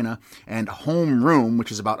in China. And Home Room,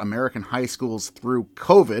 which is about American high schools through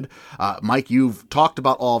COVID. Mike, you've talked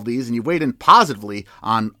about all of these, and you weighed in positively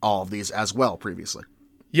on all of these as well previously.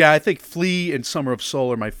 yeah, I think Flea and Summer of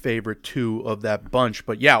Soul are my favorite 2 of that bunch.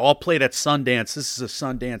 But yeah, all played at Sundance. This is a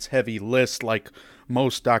Sundance-heavy list, like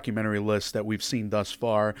most documentary lists that we've seen thus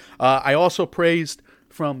far. I also praised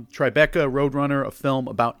from Tribeca Roadrunner, a film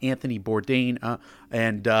about Anthony Bourdain,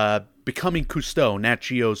 and Becoming Cousteau, Nat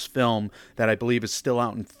Geo's film that I believe is still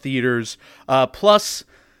out in theaters. Plus,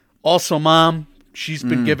 also Mom. She's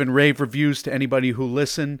been giving rave reviews to anybody who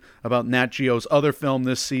listen about Nat Geo's other film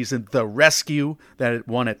this season, The Rescue, that it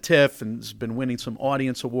won at TIFF and has been winning some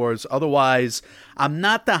audience awards. Otherwise, I'm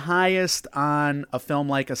not the highest on a film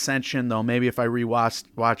like Ascension, though. Maybe if I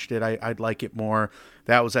watched it, I'd like it more.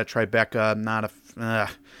 That was at Tribeca. I'm not a...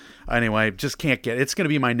 Anyway, just can't get it. It's going to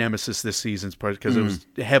be my nemesis this season because it was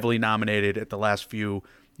heavily nominated at the last few,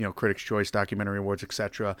 Critics' Choice Documentary Awards,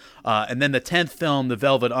 etc. And then the 10th film, The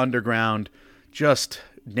Velvet Underground, just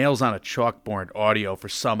nails on a chalkboard audio for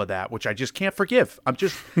some of that, which I just can't forgive.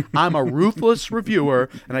 I'm a ruthless reviewer,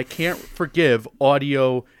 and I can't forgive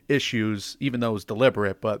audio issues, even though it was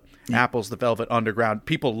deliberate. But Apple's The Velvet Underground,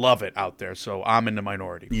 people love it out there, so I'm in the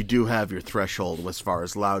minority. You do have your threshold as far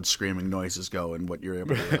as loud screaming noises go and what you're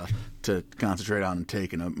able to concentrate on and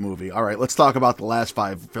take in a movie. All right, let's talk about the last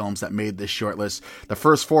 5 films that made this shortlist. The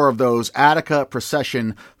first 4 of those, Attica,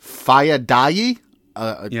 Procession, Fayadayi,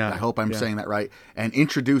 I hope I'm saying that right, and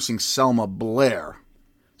Introducing Selma Blair.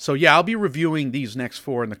 So yeah, I'll be reviewing these next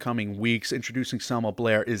 4 in the coming weeks. Introducing Selma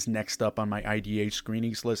Blair is next up on my IDA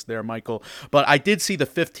screenings list there, Michael. But I did see the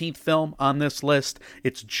 15th film on this list.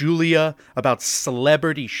 It's Julia, about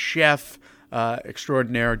celebrity chef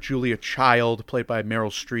extraordinaire, Julia Child, played by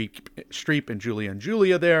Meryl Streep and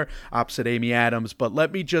Julia there, opposite Amy Adams. But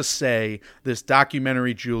let me just say, this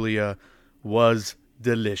documentary, Julia, was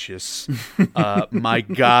delicious. My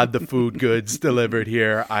God, the food goods delivered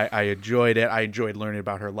here. I enjoyed it. I enjoyed learning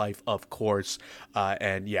about her life, of course.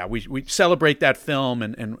 And yeah, we celebrate that film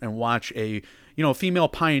and watch a female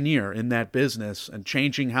pioneer in that business and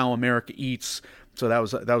changing how America eats. So that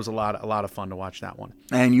was a lot of fun to watch that one.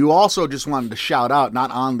 And you also just wanted to shout out, not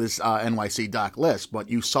on this NYC doc list, but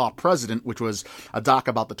you saw President, which was a doc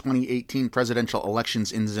about the 2018 presidential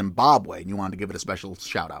elections in Zimbabwe, and you wanted to give it a special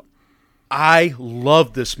shout out. I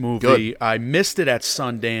love this movie. Good. I missed it at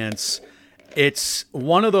Sundance. It's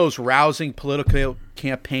one of those rousing political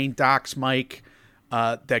campaign docs, Mike,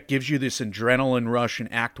 that gives you this adrenaline rush in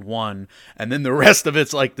Act 1, and then the rest of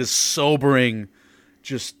it's like this sobering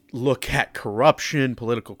just look at corruption,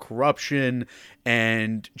 political corruption,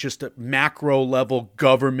 and just a macro level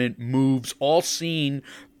government moves, all seen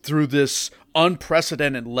through this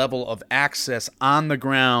unprecedented level of access on the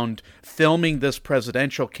ground, filming this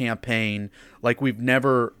presidential campaign like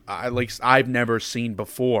I've never seen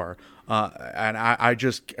before. And I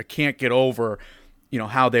can't get over,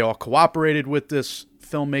 how they all cooperated with this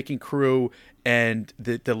filmmaking crew and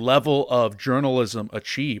the level of journalism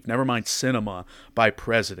achieved, never mind cinema, by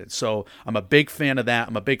President. So I'm a big fan of that.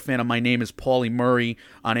 I'm a big fan of My Name is Paulie Murray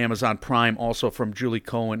on Amazon Prime, also from Julie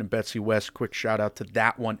Cohen and Betsy West. Quick shout out to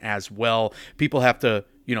that one as well. People have to,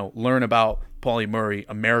 learn about Paulie Murray,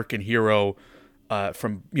 American hero,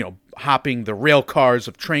 from, hopping the rail cars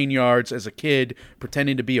of train yards as a kid,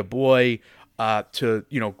 pretending to be a boy, to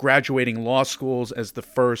graduating law schools as the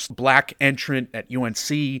first black entrant at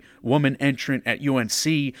UNC, woman entrant at UNC,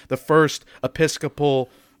 the first Episcopal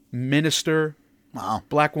minister, Wow.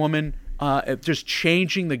 black woman, just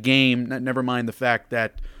changing the game. Never mind the fact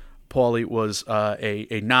that Paulie was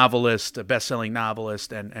a novelist, a best-selling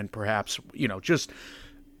novelist, and perhaps just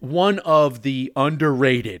one of the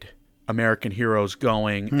underrated American heroes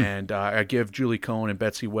going, and I give Julie Cohen and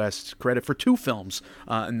Betsy West credit for 2 films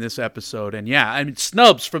in this episode. And yeah, I mean,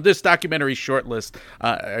 snubs from this documentary shortlist.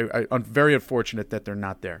 I'm very unfortunate that they're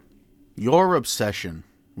not there. Your obsession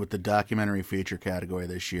with the documentary feature category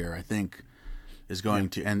this year, I think, is going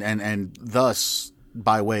to, and thus,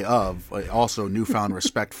 by way of, also newfound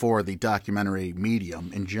respect for the documentary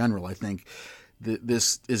medium in general, I think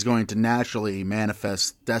this is going to naturally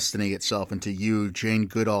manifest destiny itself into you Jane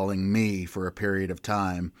Goodalling me for a period of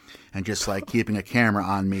time, and just like keeping a camera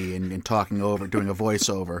on me and talking over, doing a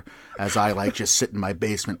voiceover as I just sit in my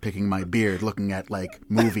basement picking my beard, looking at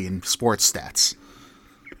movie and sports stats.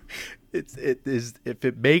 It is, if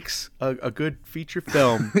it makes a good feature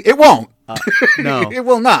film, It won't. no. It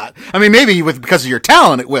will not. I mean, maybe because of your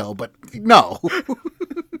talent it will, but no.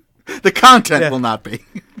 The content will not be.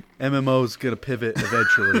 MMO's going to pivot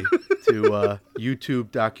eventually to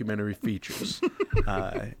YouTube documentary features.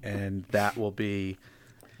 And that will be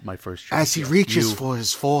my first choice. As he reaches for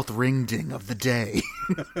his 4th ring ding of the day.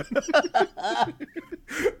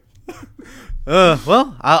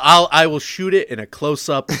 Well, I will shoot it in a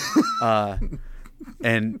close-up,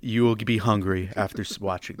 and you will be hungry after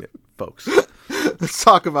watching it, folks. Let's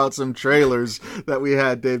talk about some trailers that we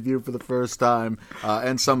had debut for the first time,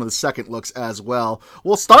 and some of the second looks as well.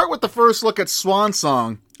 We'll start with the first look at Swan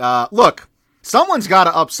Song. Look, someone's got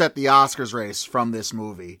to upset the Oscars race from this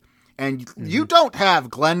movie. And you don't have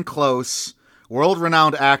Glenn Close,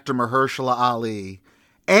 world-renowned actor Mahershala Ali,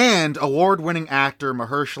 and award-winning actor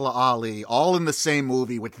Mahershala Ali all in the same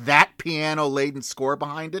movie with that piano-laden score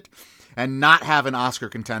behind it, and not have an Oscar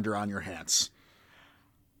contender on your hands.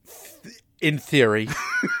 In theory,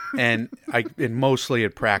 and mostly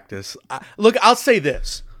in practice. Look, I'll say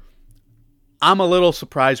this: I'm a little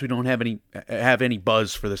surprised we don't have any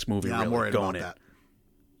buzz for this movie. Yeah, really, I'm worried going about that.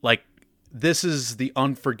 Like, this is the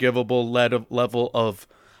unforgivable level of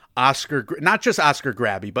Oscar, not just Oscar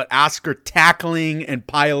grabby, but Oscar tackling and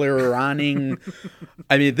piler-oning.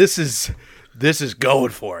 I mean, this is going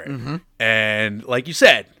for it. Mm-hmm. And like you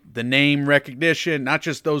said, the name recognition, not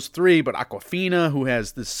just those 3, but Awkwafina, who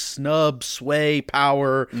has this snub sway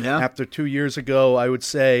power after 2 years ago, I would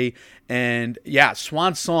say. And yeah,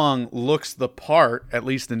 Swan Song looks the part, at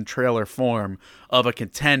least in trailer form, of a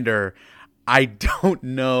contender. I don't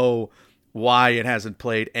know why it hasn't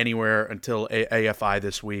played anywhere until AFI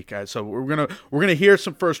this week. So we're gonna hear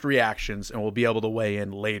some first reactions, and we'll be able to weigh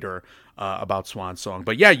in later about Swan Song.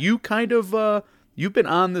 But yeah, you kind of you've been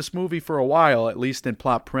on this movie for a while, at least in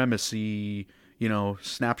plot premise-y,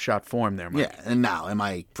 snapshot form there, Mike. Yeah, and now, am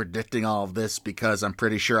I predicting all of this because I'm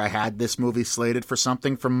pretty sure I had this movie slated for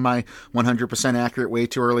something from my 100% accurate Way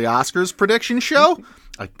Too Early Oscars prediction show?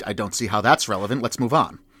 I don't see how that's relevant. Let's move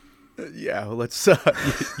on. Yeah, let's.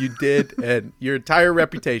 You did, and your entire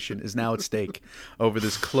reputation is now at stake over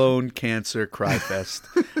this clone cancer cry fest.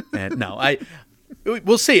 And no,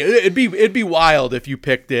 we'll see. It'd be wild if you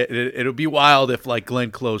picked it. It'll be wild if like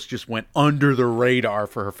Glenn Close just went under the radar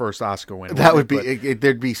for her first Oscar win. That would be.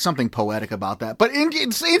 There'd be something poetic about that. But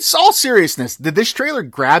it's all seriousness. Did this trailer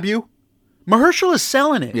grab you? Mahershala is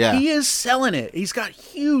selling it. Yeah. He is selling it. He's got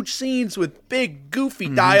huge scenes with big, goofy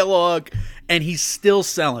dialogue, and he's still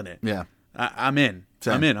selling it. Yeah. I'm in.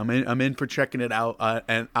 Same. I'm in for checking it out,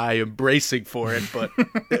 and I am bracing for it, but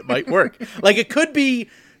it might work. Like, it could be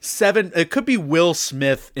Will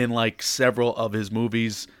Smith in, like, several of his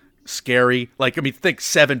movies. Scary. Like, I mean, think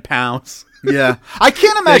 7 pounds. Yeah. I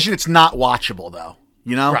can't imagine it's not watchable, though.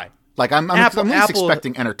 You know? Right. Like, I'm at least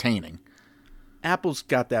expecting entertaining. Apple's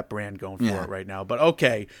got that brand going for it right now. But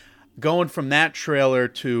okay, going from that trailer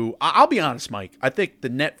to, I'll be honest, Mike, I think the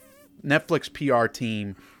Netflix PR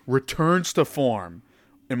team returns to form,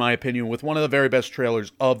 in my opinion, with one of the very best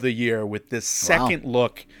trailers of the year with this second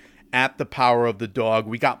look at the power of the dog.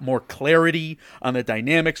 We got more clarity on the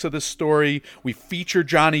dynamics of the story. We feature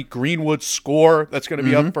Johnny Greenwood's score that's going to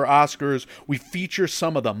be up for Oscars. We feature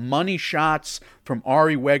some of the money shots from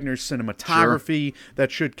Ari Wegner's cinematography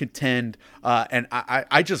that should contend. And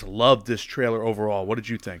I just love this trailer overall. What did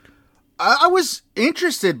you think? I was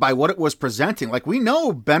interested by what it was presenting. Like, we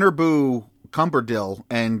know Benarboo Cumberdill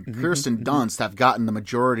and Kirsten Dunst have gotten the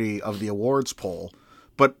majority of the awards poll,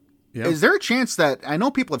 but is there a chance that, I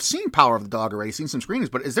know people have seen Power of the Dog already, seen some screenings,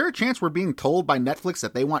 but is there a chance we're being told by Netflix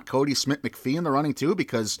that they want Cody Smith-McPhee in the running too?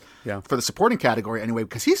 Because, for the supporting category anyway,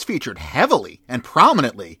 because he's featured heavily and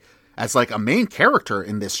prominently as like a main character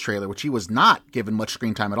in this trailer, which he was not given much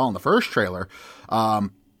screen time at all in the first trailer.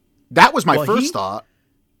 That was my first thought.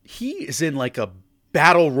 He is in like a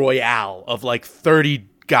battle royale of like 30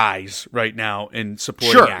 guys right now in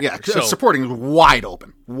supporting actors. So, supporting is wide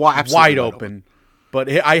open. Wide open. But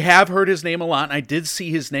I have heard his name a lot, and I did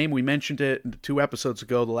see his name. We mentioned it 2 episodes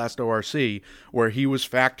ago, the last ORC, where he was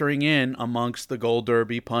factoring in amongst the Gold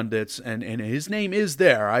Derby pundits, and his name is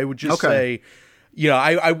there. I would just say,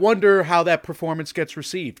 I wonder how that performance gets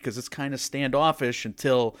received, because it's kind of standoffish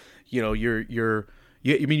until, you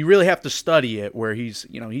really have to study it, where he's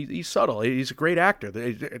subtle. He's a great actor.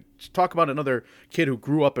 Talk about another kid who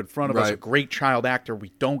grew up in front of us, a great child actor.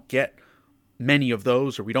 We don't get many of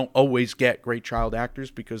those, or we don't always get great child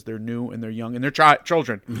actors because they're new and they're young and they're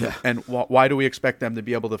children. Yeah. And why do we expect them to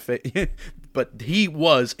be able to but he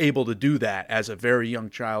was able to do that as a very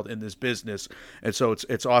young child in this business. And so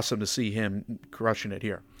it's awesome to see him crushing it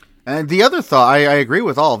here. And the other thought, I agree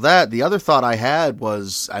with all of that. The other thought I had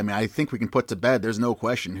was, I think we can put to bed, there's no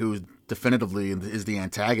question who definitively is the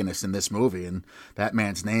antagonist in this movie. And that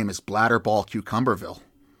man's name is Bladderball Cucumberville.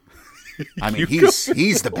 I mean,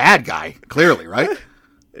 he's the bad guy, clearly, right?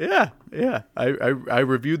 Yeah. I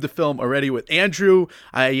reviewed the film already with Andrew.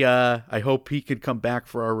 I hope he could come back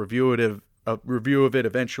for our review of it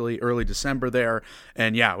eventually, early December there.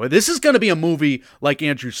 And this is going to be a movie, like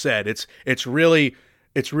Andrew said. It's really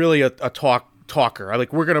a talker.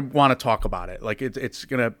 Like, we're going to want to talk about it. Like, it's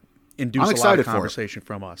going to induce a lot of conversation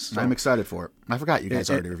from us. So. I'm excited for it. I forgot you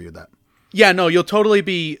guys already reviewed that. Yeah, no, you'll totally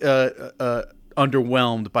be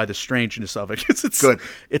underwhelmed by the strangeness of it. It's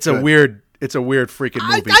a weird freaking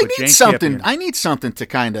movie. I need something to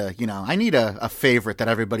kind of, I need a favorite that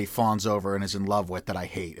everybody fawns over and is in love with that I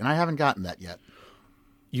hate, and I haven't gotten that yet.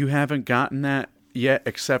 You haven't gotten that yet,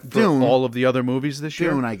 except for Dune. All of the other movies this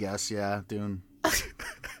year? Dune, I guess, yeah, Dune.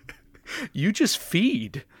 You just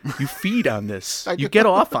feed. You feed on this. You get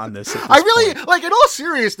off on this. I really, like, in all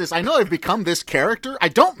seriousness, I know I've become this character. I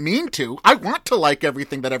don't mean to. I want to like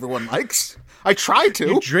everything that everyone likes. I try to.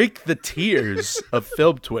 You drink the tears of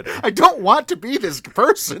film Twitter. I don't want to be this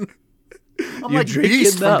person. I'm like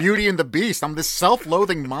Beast from Beauty and the Beast. I'm this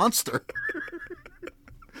self-loathing monster.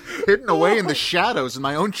 Hidden away in the shadows in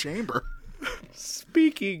my own chamber.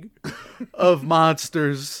 Speaking of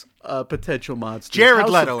monsters, potential monsters. Jared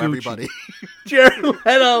Leto, everybody. Jared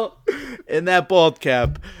Leto in that bald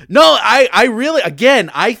cap. No, I really, again,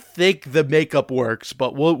 I think the makeup works,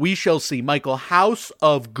 but we shall see. Michael, House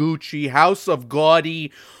of Gucci, House of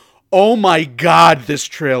Gaudy. Oh my God, this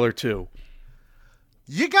trailer too.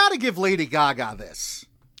 You got to give Lady Gaga this.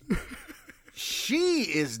 she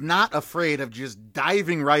is not afraid of just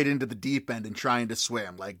diving right into the deep end and trying to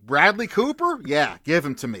swim. Like Bradley Cooper, yeah, give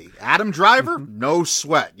him to me. Adam Driver, no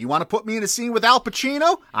sweat. You want to put me in a scene with Al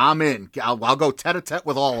Pacino? I'm in. I'll go tete-a-tete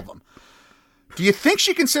with all of them. Do you think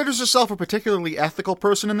she considers herself a particularly ethical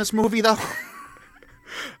person in this movie, though?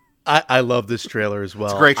 I love this trailer as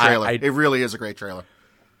well. It's a great trailer. It really is a great trailer.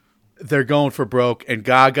 They're going for broke. And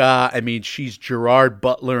Gaga, I mean, she's Gerard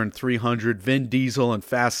Butler in 300, Vin Diesel in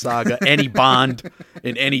Fast Saga, any Bond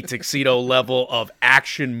in any tuxedo level of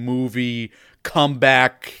action movie,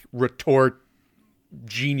 comeback, retort,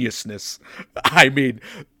 geniusness. I mean,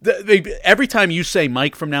 every time you say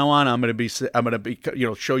Mike from now on, I'm gonna be,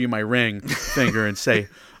 show you my ring finger and say,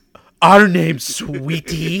 "Our name's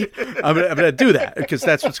Sweetie." I'm gonna do that because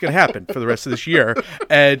that's what's gonna happen for the rest of this year.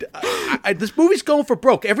 And this movie's going for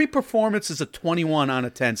broke. Every performance is a 21 on a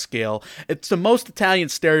 10 scale. It's the most Italian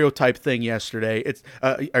stereotype thing yesterday. It's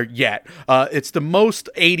it's the most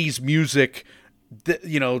 80s music.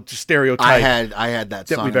 Stereotype. I had that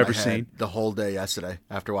song we've ever seen the whole day yesterday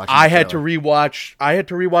after watching. I had to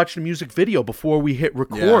rewatch the music video before we hit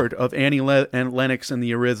record of Annie Lennox and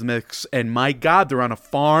the Eurythmics, and my God, they're on a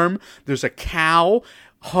farm. There's a cow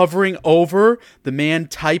hovering over the man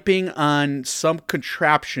typing on some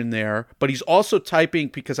contraption there, but he's also typing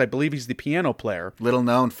because I believe he's the piano player. Little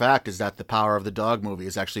known fact is that the Power of the Dog movie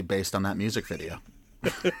is actually based on that music video.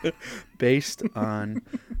 Based on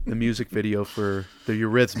the music video for the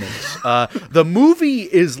Eurythmics. The movie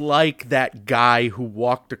is like that guy who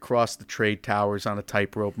walked across the trade towers on a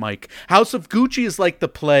tightrope, Mike. House of Gucci is like the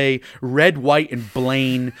play Red, White, and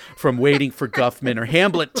Blaine from Waiting for Guffman, or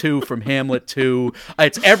Hamlet 2 from Hamlet 2.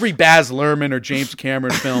 It's every Baz Luhrmann or James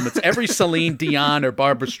Cameron film. It's every Celine Dion or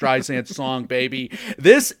Barbra Streisand song, baby.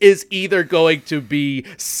 This is either going to be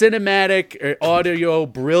cinematic audio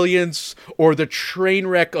brilliance or the train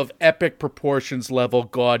wreck of epic proportions level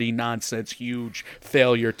gaudy nonsense huge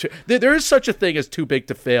failure. There is such a thing as too big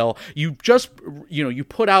to fail. You just you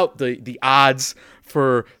put out the odds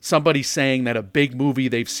for somebody saying that a big movie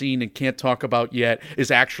they've seen and can't talk about yet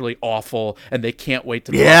is actually awful and they can't wait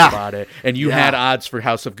to talk about it. And you had odds for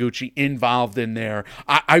House of Gucci involved in there.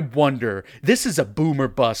 I wonder, this is a boomer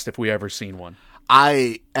bust if we ever seen one.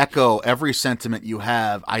 I echo every sentiment you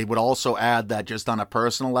have. I would also add that just on a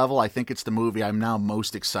personal level, I think it's the movie I'm now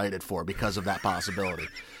most excited for because of that possibility.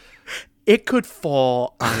 It could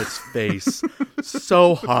fall on its face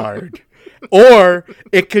so hard. Or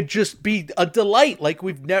it could just be a delight, like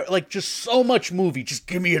we've never, like just so much movie. Just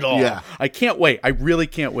give me it all. Yeah. I can't wait. I really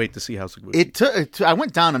can't wait to see House of Gucci. I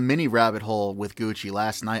went down a mini rabbit hole with Gucci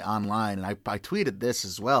last night online, and I tweeted this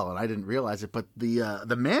as well, and I didn't realize it. But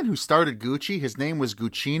the man who started Gucci, his name was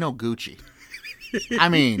Guccino Gucci. I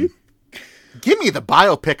mean, give me the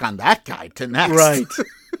biopic on that guy to next. Right.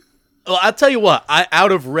 Well, I'll tell you what,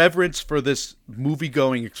 out of reverence for this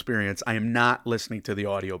movie-going experience, I am not listening to the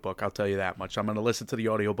audiobook. I'll tell you that much. I'm going to listen to the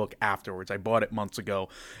audiobook afterwards. I bought it months ago.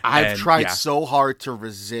 I've tried so hard to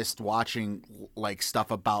resist watching like stuff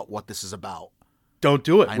about what this is about. Don't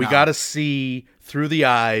do it. We got to see through the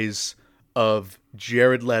eyes of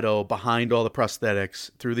Jared Leto, behind all the prosthetics,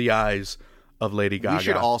 through the eyes of Lady Gaga. We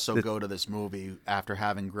should also go to this movie after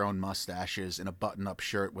having grown mustaches in a button-up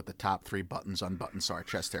shirt with the top 3 buttons unbuttoned so our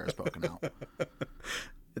chest hair is poking out.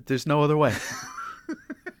 There's no other way.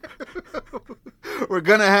 We're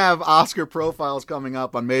going to have Oscar profiles coming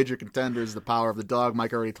up on major contenders, The Power of the Dog.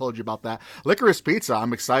 Mike already told you about that. Licorice Pizza,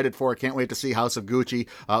 I'm excited for. Can't wait to see House of Gucci.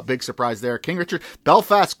 Big surprise there. King Richard,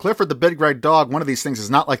 Belfast, Clifford the Big Red Dog. One of these things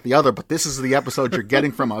is not like the other, but this is the episode you're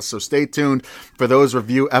getting from us. So stay tuned for those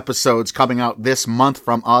review episodes coming out this month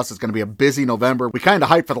from us. It's going to be a busy November. We kind of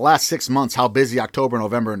hyped for the last 6 months how busy October,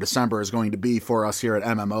 November, and December is going to be for us here at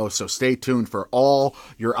MMO. So stay tuned for all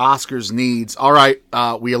your Oscars needs. All right,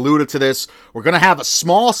 we alluded to this. We're going to have a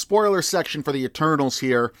small spoiler section for the Eternals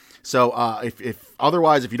here. So if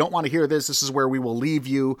otherwise, if you don't want to hear this, this is where we will leave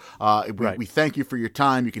you. We thank you for your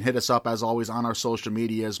time. You can hit us up, as always, on our social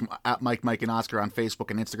medias, at Mike, and Oscar on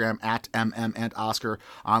Facebook and Instagram, at MM and Oscar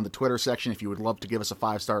on the Twitter section. If you would love to give us a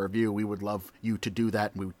 5-star review, we would love you to do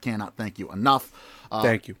that. We cannot thank you enough.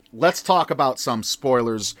 Thank you. Let's talk about some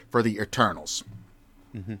spoilers for the Eternals.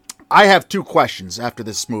 Mm-hmm. I have 2 questions after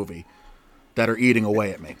this movie that are eating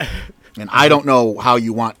away at me. And I don't know how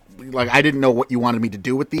you want, like, I didn't know what you wanted me to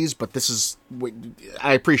do with these, but this is,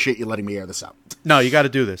 I appreciate you letting me air this out. No, you got to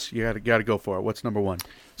do this. You got to go for it. What's number 1?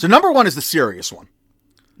 So number 1 is the serious one.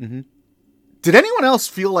 Mm-hmm. Did anyone else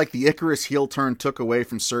feel like the Icarus heel turn took away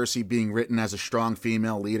from Cersei being written as a strong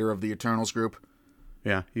female leader of the Eternals group?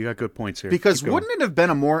 Yeah, you got good points here. Because Keep going. wouldn't it have been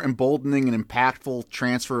a more emboldening and impactful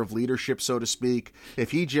transfer of leadership, so to speak, if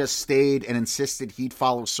he just stayed and insisted he'd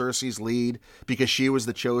follow Cersei's lead because she was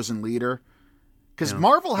the chosen leader? Because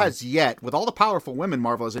Marvel has yet, with all the powerful women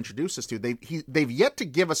Marvel has introduced us to, they've yet to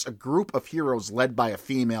give us a group of heroes led by a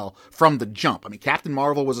female from the jump. I mean, Captain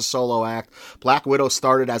Marvel was a solo act. Black Widow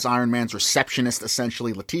started as Iron Man's receptionist,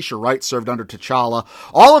 essentially. Letitia Wright served under T'Challa.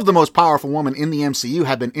 All of the most powerful women in the MCU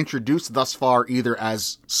have been introduced thus far either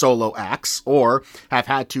as solo acts or have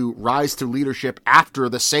had to rise to leadership after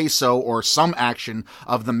the say-so or some action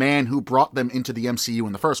of the man who brought them into the MCU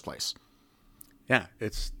in the first place. Yeah,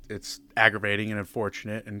 it's aggravating and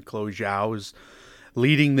unfortunate, and Chloe Zhao is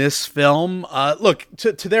leading this film. Look,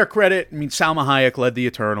 to their credit, I mean, Salma Hayek led the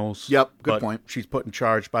Eternals. Yep, good but point. She's put in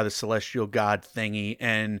charge by the Celestial God thingy,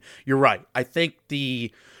 and you're right. I think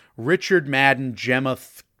the Richard Madden, Gemma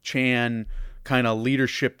Chan kind of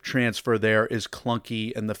leadership transfer there is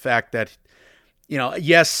clunky, and the fact that,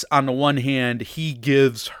 yes, on the one hand, he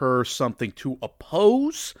gives her something to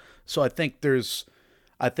oppose, so I think there's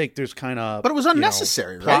kind of... But it was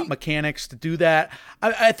unnecessary, plot right? mechanics to do that.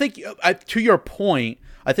 I think, to your point,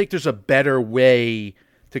 I think there's a better way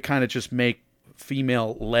to kind of just make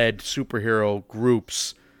female-led superhero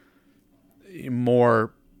groups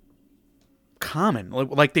more common,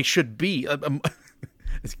 like they should be.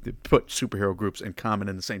 Put superhero groups in common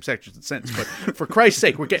in the same sentence. But for Christ's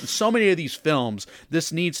sake, we're getting so many of these films.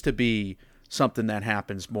 This needs to be something that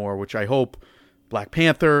happens more, which I hope Black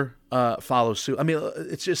Panther follows suit. I mean,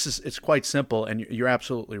 it's quite simple, and you're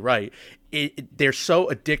absolutely right. They're so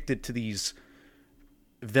addicted to these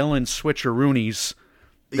villain switcheroonies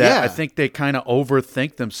that I think they kind of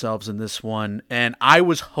overthink themselves in this one. And I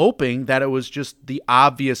was hoping that it was just the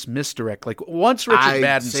obvious misdirect. Like once Richard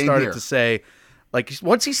Madden started to say, like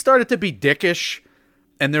once he started to be dickish,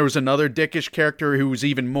 and there was another dickish character who was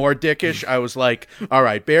even more dickish, I was like, all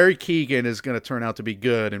right, Barry Keoghan is going to turn out to be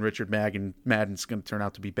good, and Richard Madden's going to turn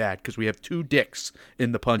out to be bad, because we have two dicks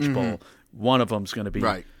in the punch bowl. One of them's going to be...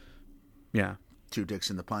 Right. Yeah. Two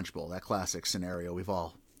dicks in the punch bowl. That classic scenario we've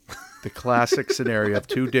all... The classic scenario of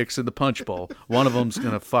two dicks in the punch bowl. One of them's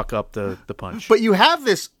going to fuck up the punch. But you have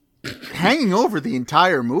this hanging over the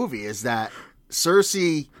entire movie, is that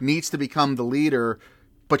Cersei needs to become the leader,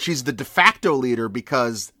 but she's the de facto leader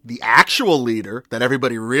because the actual leader that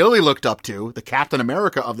everybody really looked up to, the Captain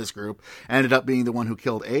America of this group, ended up being the one who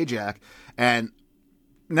killed Ajak. And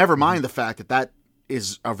never mind the fact that that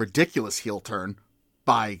is a ridiculous heel turn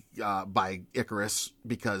by Icarus,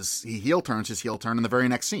 because he heel turns his heel turn in the very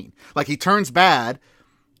next scene. Like, he turns bad,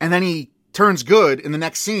 and then he turns good in the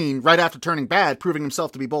next scene right after turning bad, proving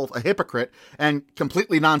himself to be both a hypocrite and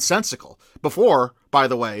completely nonsensical. Before, by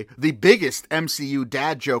the way, the biggest MCU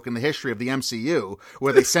dad joke in the history of the MCU,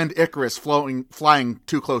 where they send Icarus flying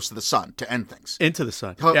too close to the sun to end things. Into the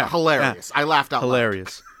sun. Hilarious. Yeah. I laughed out loud.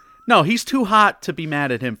 Hilarious. No, he's too hot to be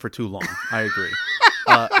mad at him for too long. I agree.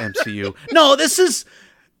 MCU. No, this is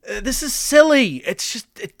silly. It's just,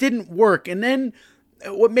 it didn't work. And then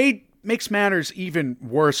what makes matters even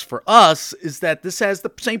worse for us is that this has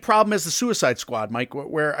the same problem as the Suicide Squad, Mike,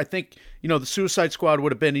 where I think, the Suicide Squad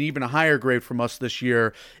would have been an even a higher grade from us this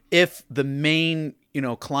year if the main,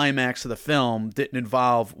 climax of the film didn't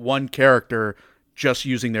involve one character just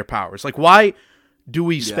using their powers. Like, why do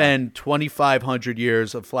we spend 2,500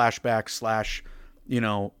 years of flashback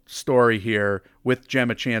 / story here with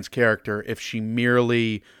Gemma Chan's character if she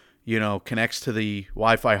merely, connects to the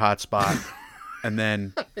Wi-Fi hotspot and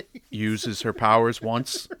then uses her powers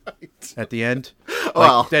once at the end?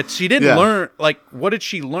 Well, that she didn't learn. Like, what did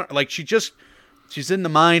she learn? Like, she's in the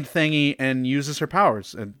mind thingy and uses her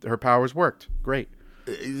powers, and her powers worked. Great.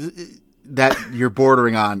 That you're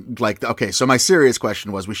bordering on, like, okay, so my serious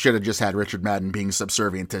question was, we should have just had Richard Madden being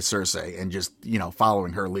subservient to Cersei and just,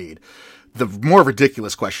 following her lead. The more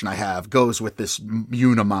ridiculous question I have goes with this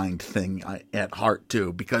Unimind thing at heart,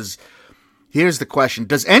 too, because here's the question.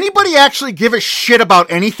 Does anybody actually give a shit about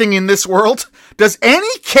anything in this world? Does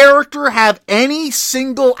any character have any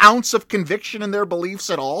single ounce of conviction in their beliefs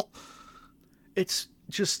at all? It's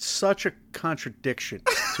just such a contradiction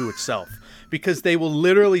to itself, because they will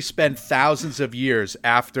literally spend thousands of years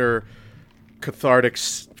after cathartic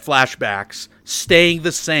flashbacks staying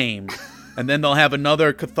the same, and then they'll have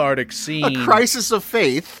another cathartic scene, a crisis of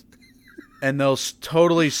faith, and they'll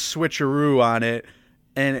totally switcheroo on it,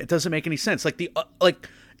 and it doesn't make any sense. Like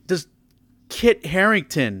does Kit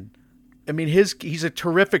Harington? I mean, he's a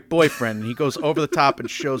terrific boyfriend, and he goes over the top and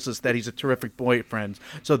shows us that he's a terrific boyfriend.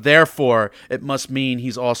 So therefore, it must mean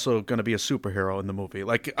he's also going to be a superhero in the movie.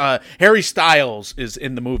 Like, Harry Styles is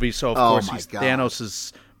in the movie, so of course he's God.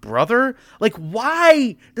 Thanos' brother? Like,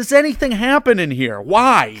 why does anything happen in here?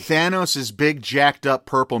 Why? Thanos is big, jacked up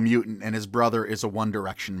purple mutant, and his brother is a One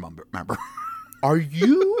Direction member. Are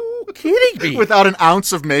you kidding me? Without an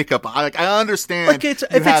ounce of makeup. I understand. Like you if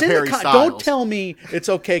it's have in Harry the Styles. don't tell me it's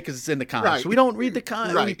okay because it's in the comics. Right. We don't read the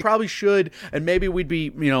comics. Right. We probably should, and maybe we'd be,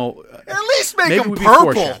 At least make maybe him we'd be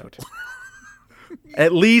purple. foreshadowed.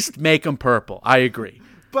 At least make them purple. I agree.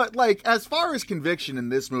 But, like, as far as conviction in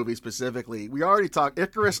this movie specifically, we already talked.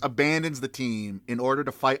 Icarus abandons the team in order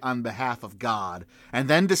to fight on behalf of God, and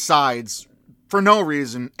then decides, for no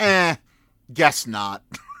reason, guess not.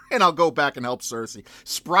 And I'll go back and help Cersei.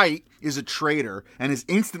 Sprite is a traitor and is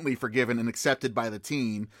instantly forgiven and accepted by the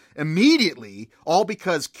team immediately, all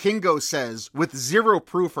because Kingo says, with zero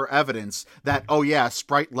proof or evidence, that, oh yeah,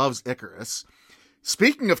 Sprite loves Icarus.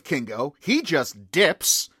 Speaking of Kingo, he just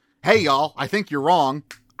dips. Hey y'all, I think you're wrong.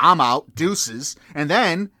 I'm out. Deuces. And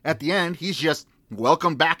then, at the end, he's just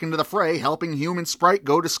welcomed back into the fray, helping human Sprite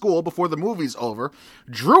go to school before the movie's over.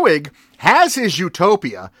 Druig has his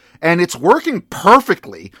utopia, and it's working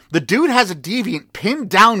perfectly. The dude has a deviant pinned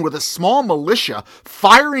down with a small militia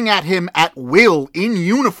firing at him at will in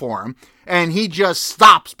uniform, and he just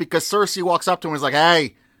stops because Cersei walks up to him and is like,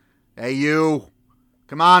 hey you,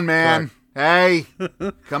 come on, man. Hey,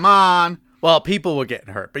 come on. Well, people were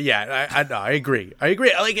getting hurt, but yeah, I agree. I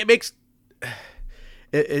agree. Like it makes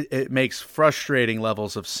it makes frustrating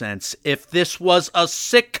levels of sense if this was a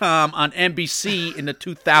sitcom on NBC in the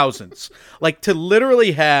 2000s. Like to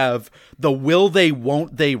literally have the will they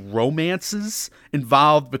won't they romances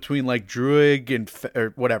involved between like Druig and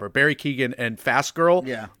or whatever Barry Keoghan and Fast Girl.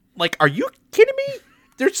 Yeah. Like, are you kidding me?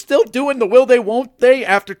 They're still doing the will they won't they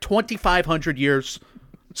after 2,500 years.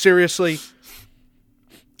 Seriously.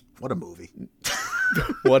 What a movie.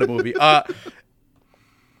 What a movie.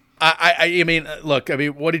 I mean, look, I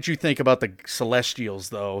mean, what did you think about the Celestials,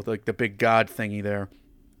 though? Like the big god thingy there?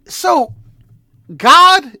 So,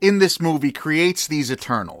 God in this movie creates these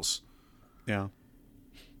Eternals. Yeah.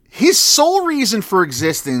 His sole reason for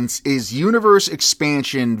existence is universe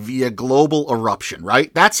expansion via global eruption,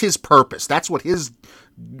 right? That's his purpose. That's what his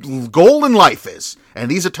goal in life is.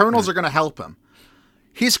 And these Eternals are going to help him.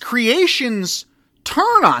 His creations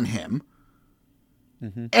turn on him,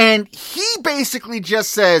 and he basically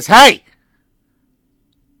just says, hey,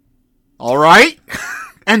 all right,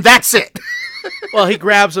 and that's it. Well, he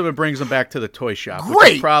grabs them and brings them back to the toy shop, which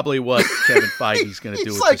Great. is probably what Kevin Feige's going to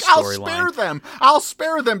do He's with like, this I'll storyline. I'll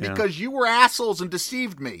spare them because you were assholes and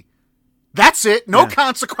deceived me. That's it. No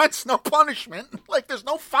consequence, no punishment. Like, there's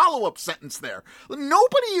no follow-up sentence there.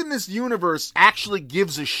 Nobody in this universe actually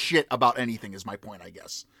gives a shit about anything, is my point, I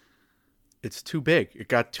guess. It's too big. It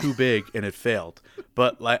got too big and it failed.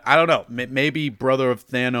 But like, I don't know. Maybe brother of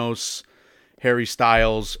Thanos, Harry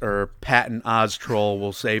Styles, or Patton Ostroll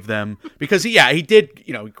will save them because he did,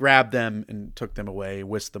 grab them and took them away,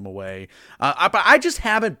 whisked them away. But I just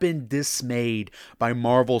haven't been dismayed by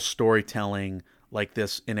Marvel storytelling like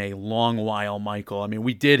this in a long while, Michael. I mean,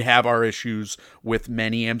 we did have our issues with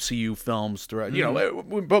many MCU films throughout,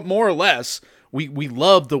 but more or less, we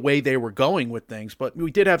loved the way they were going with things, but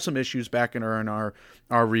we did have some issues back in our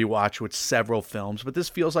rewatch with several films, but this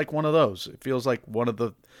feels like one of those. It feels like one of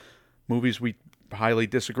the movies we highly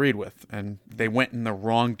disagreed with, and they went in the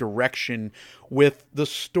wrong direction with the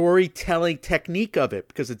storytelling technique of it,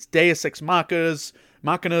 because it's Deus Ex Machinas,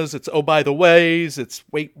 it's oh by the ways, it's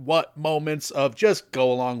wait what moments of just go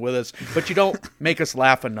along with us, but you don't make us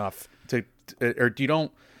laugh enough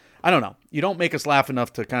you don't make us laugh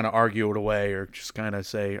enough to kind of argue it away or just kind of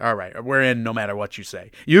say, all right, we're in no matter what you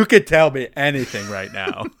say. You could tell me anything right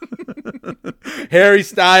now. Harry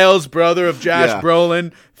Styles, brother of Josh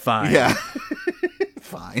Brolin, fine. Yeah.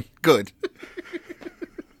 Fine. Good.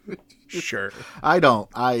 Sure.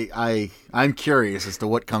 I'm curious as to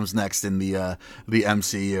what comes next in the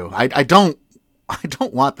MCU. I don't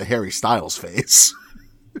want the Harry Styles phase.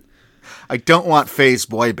 I don't want phase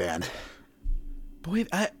boy band. Boy,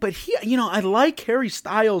 but I like Harry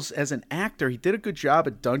Styles as an actor. He did a good job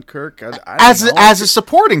at Dunkirk. As a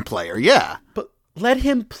supporting player, yeah. But let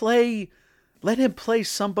him play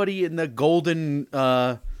somebody in the golden,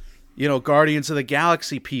 Guardians of the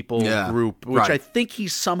Galaxy people group, which I think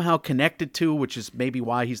he's somehow connected to, which is maybe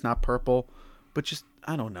why he's not purple. But just,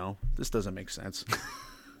 I don't know. This doesn't make sense.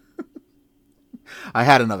 I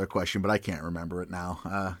had another question, but I can't remember it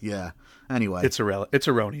now. Yeah. Anyway. It's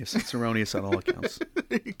erroneous. It's erroneous on all accounts.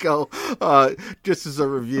 There you go. Just as a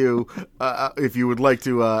review, if you would like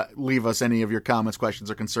to leave us any of your comments, questions,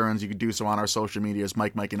 or concerns, you can do so on our social medias,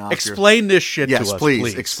 Mike, and Oscar. Explain this shit to us, Yes,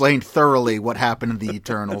 please. Explain thoroughly what happened in the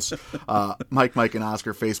Eternals. Mike, and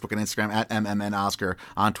Oscar, Facebook and Instagram, at MMN Oscar,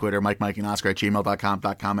 on Twitter, Mike, and Oscar, at gmail.com,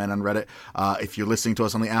 comment on Reddit. If you're listening to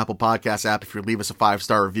us on the Apple Podcast app, if you leave us a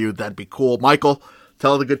 5-star review, that'd be cool. Michael,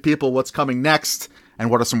 tell the good people what's coming next, and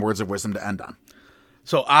what are some words of wisdom to end on?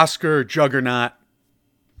 So Oscar, Juggernaut,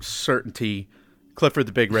 certainty, Clifford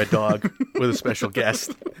the Big Red Dog with a special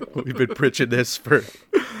guest. We've been preaching this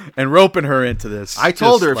and roping her into this. I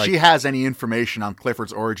told her if she has any information on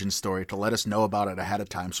Clifford's origin story to let us know about it ahead of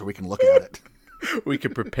time so we can look at it. We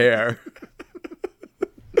can prepare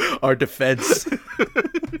our defense.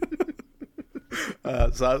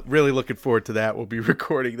 So I'm really looking forward to that. We'll be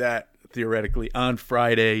recording that theoretically on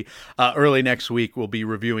Friday. Early next week, we'll be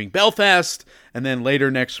reviewing Belfast. And then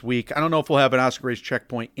later next week, I don't know if we'll have an Oscar race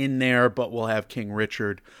checkpoint in there, but we'll have King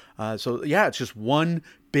Richard. So yeah, it's just one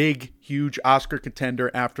big, huge Oscar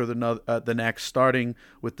contender after the next, starting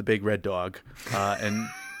with the Big Red Dog. And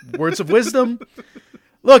words of wisdom.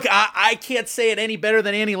 Look, I can't say it any better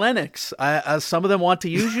than Annie Lennox. Some of them want to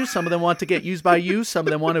use you. Some of them want to get used by you. Some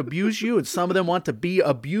of them want to abuse you. And some of them want to be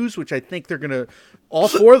abused, which I think they're going to... All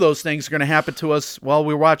 4 of those things are going to happen to us while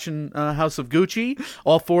we're watching House of Gucci.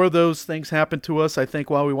 All 4 of those things happened to us, I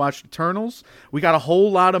think, while we watched Eternals. We got a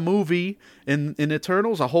whole lot of movie in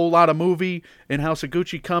Eternals, a whole lot of movie in House of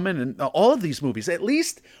Gucci coming. And all of these movies, at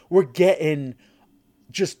least we're getting...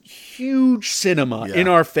 just huge cinema in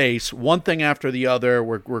our face, one thing after the other.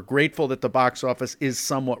 We're grateful that the box office is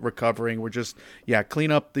somewhat recovering. We're just,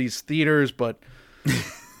 clean up these theaters, but a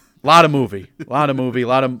lot of movie, a lot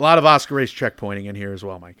of Oscar race checkpointing in here as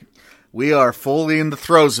well, Mike. We are fully in the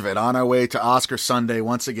throes of it, on our way to Oscar Sunday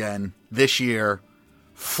once again. This year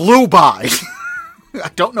flew by.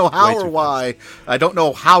 I don't know how or why. I don't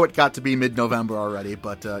know how it got to be mid-November already,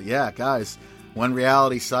 but guys. When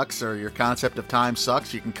reality sucks or your concept of time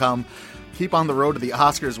sucks, you can come keep on the road to the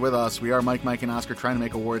Oscars with us. We are Mike, and Oscar, trying to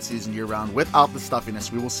make award season year-round without the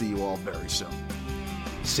stuffiness. We will see you all very soon.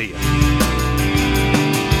 See ya.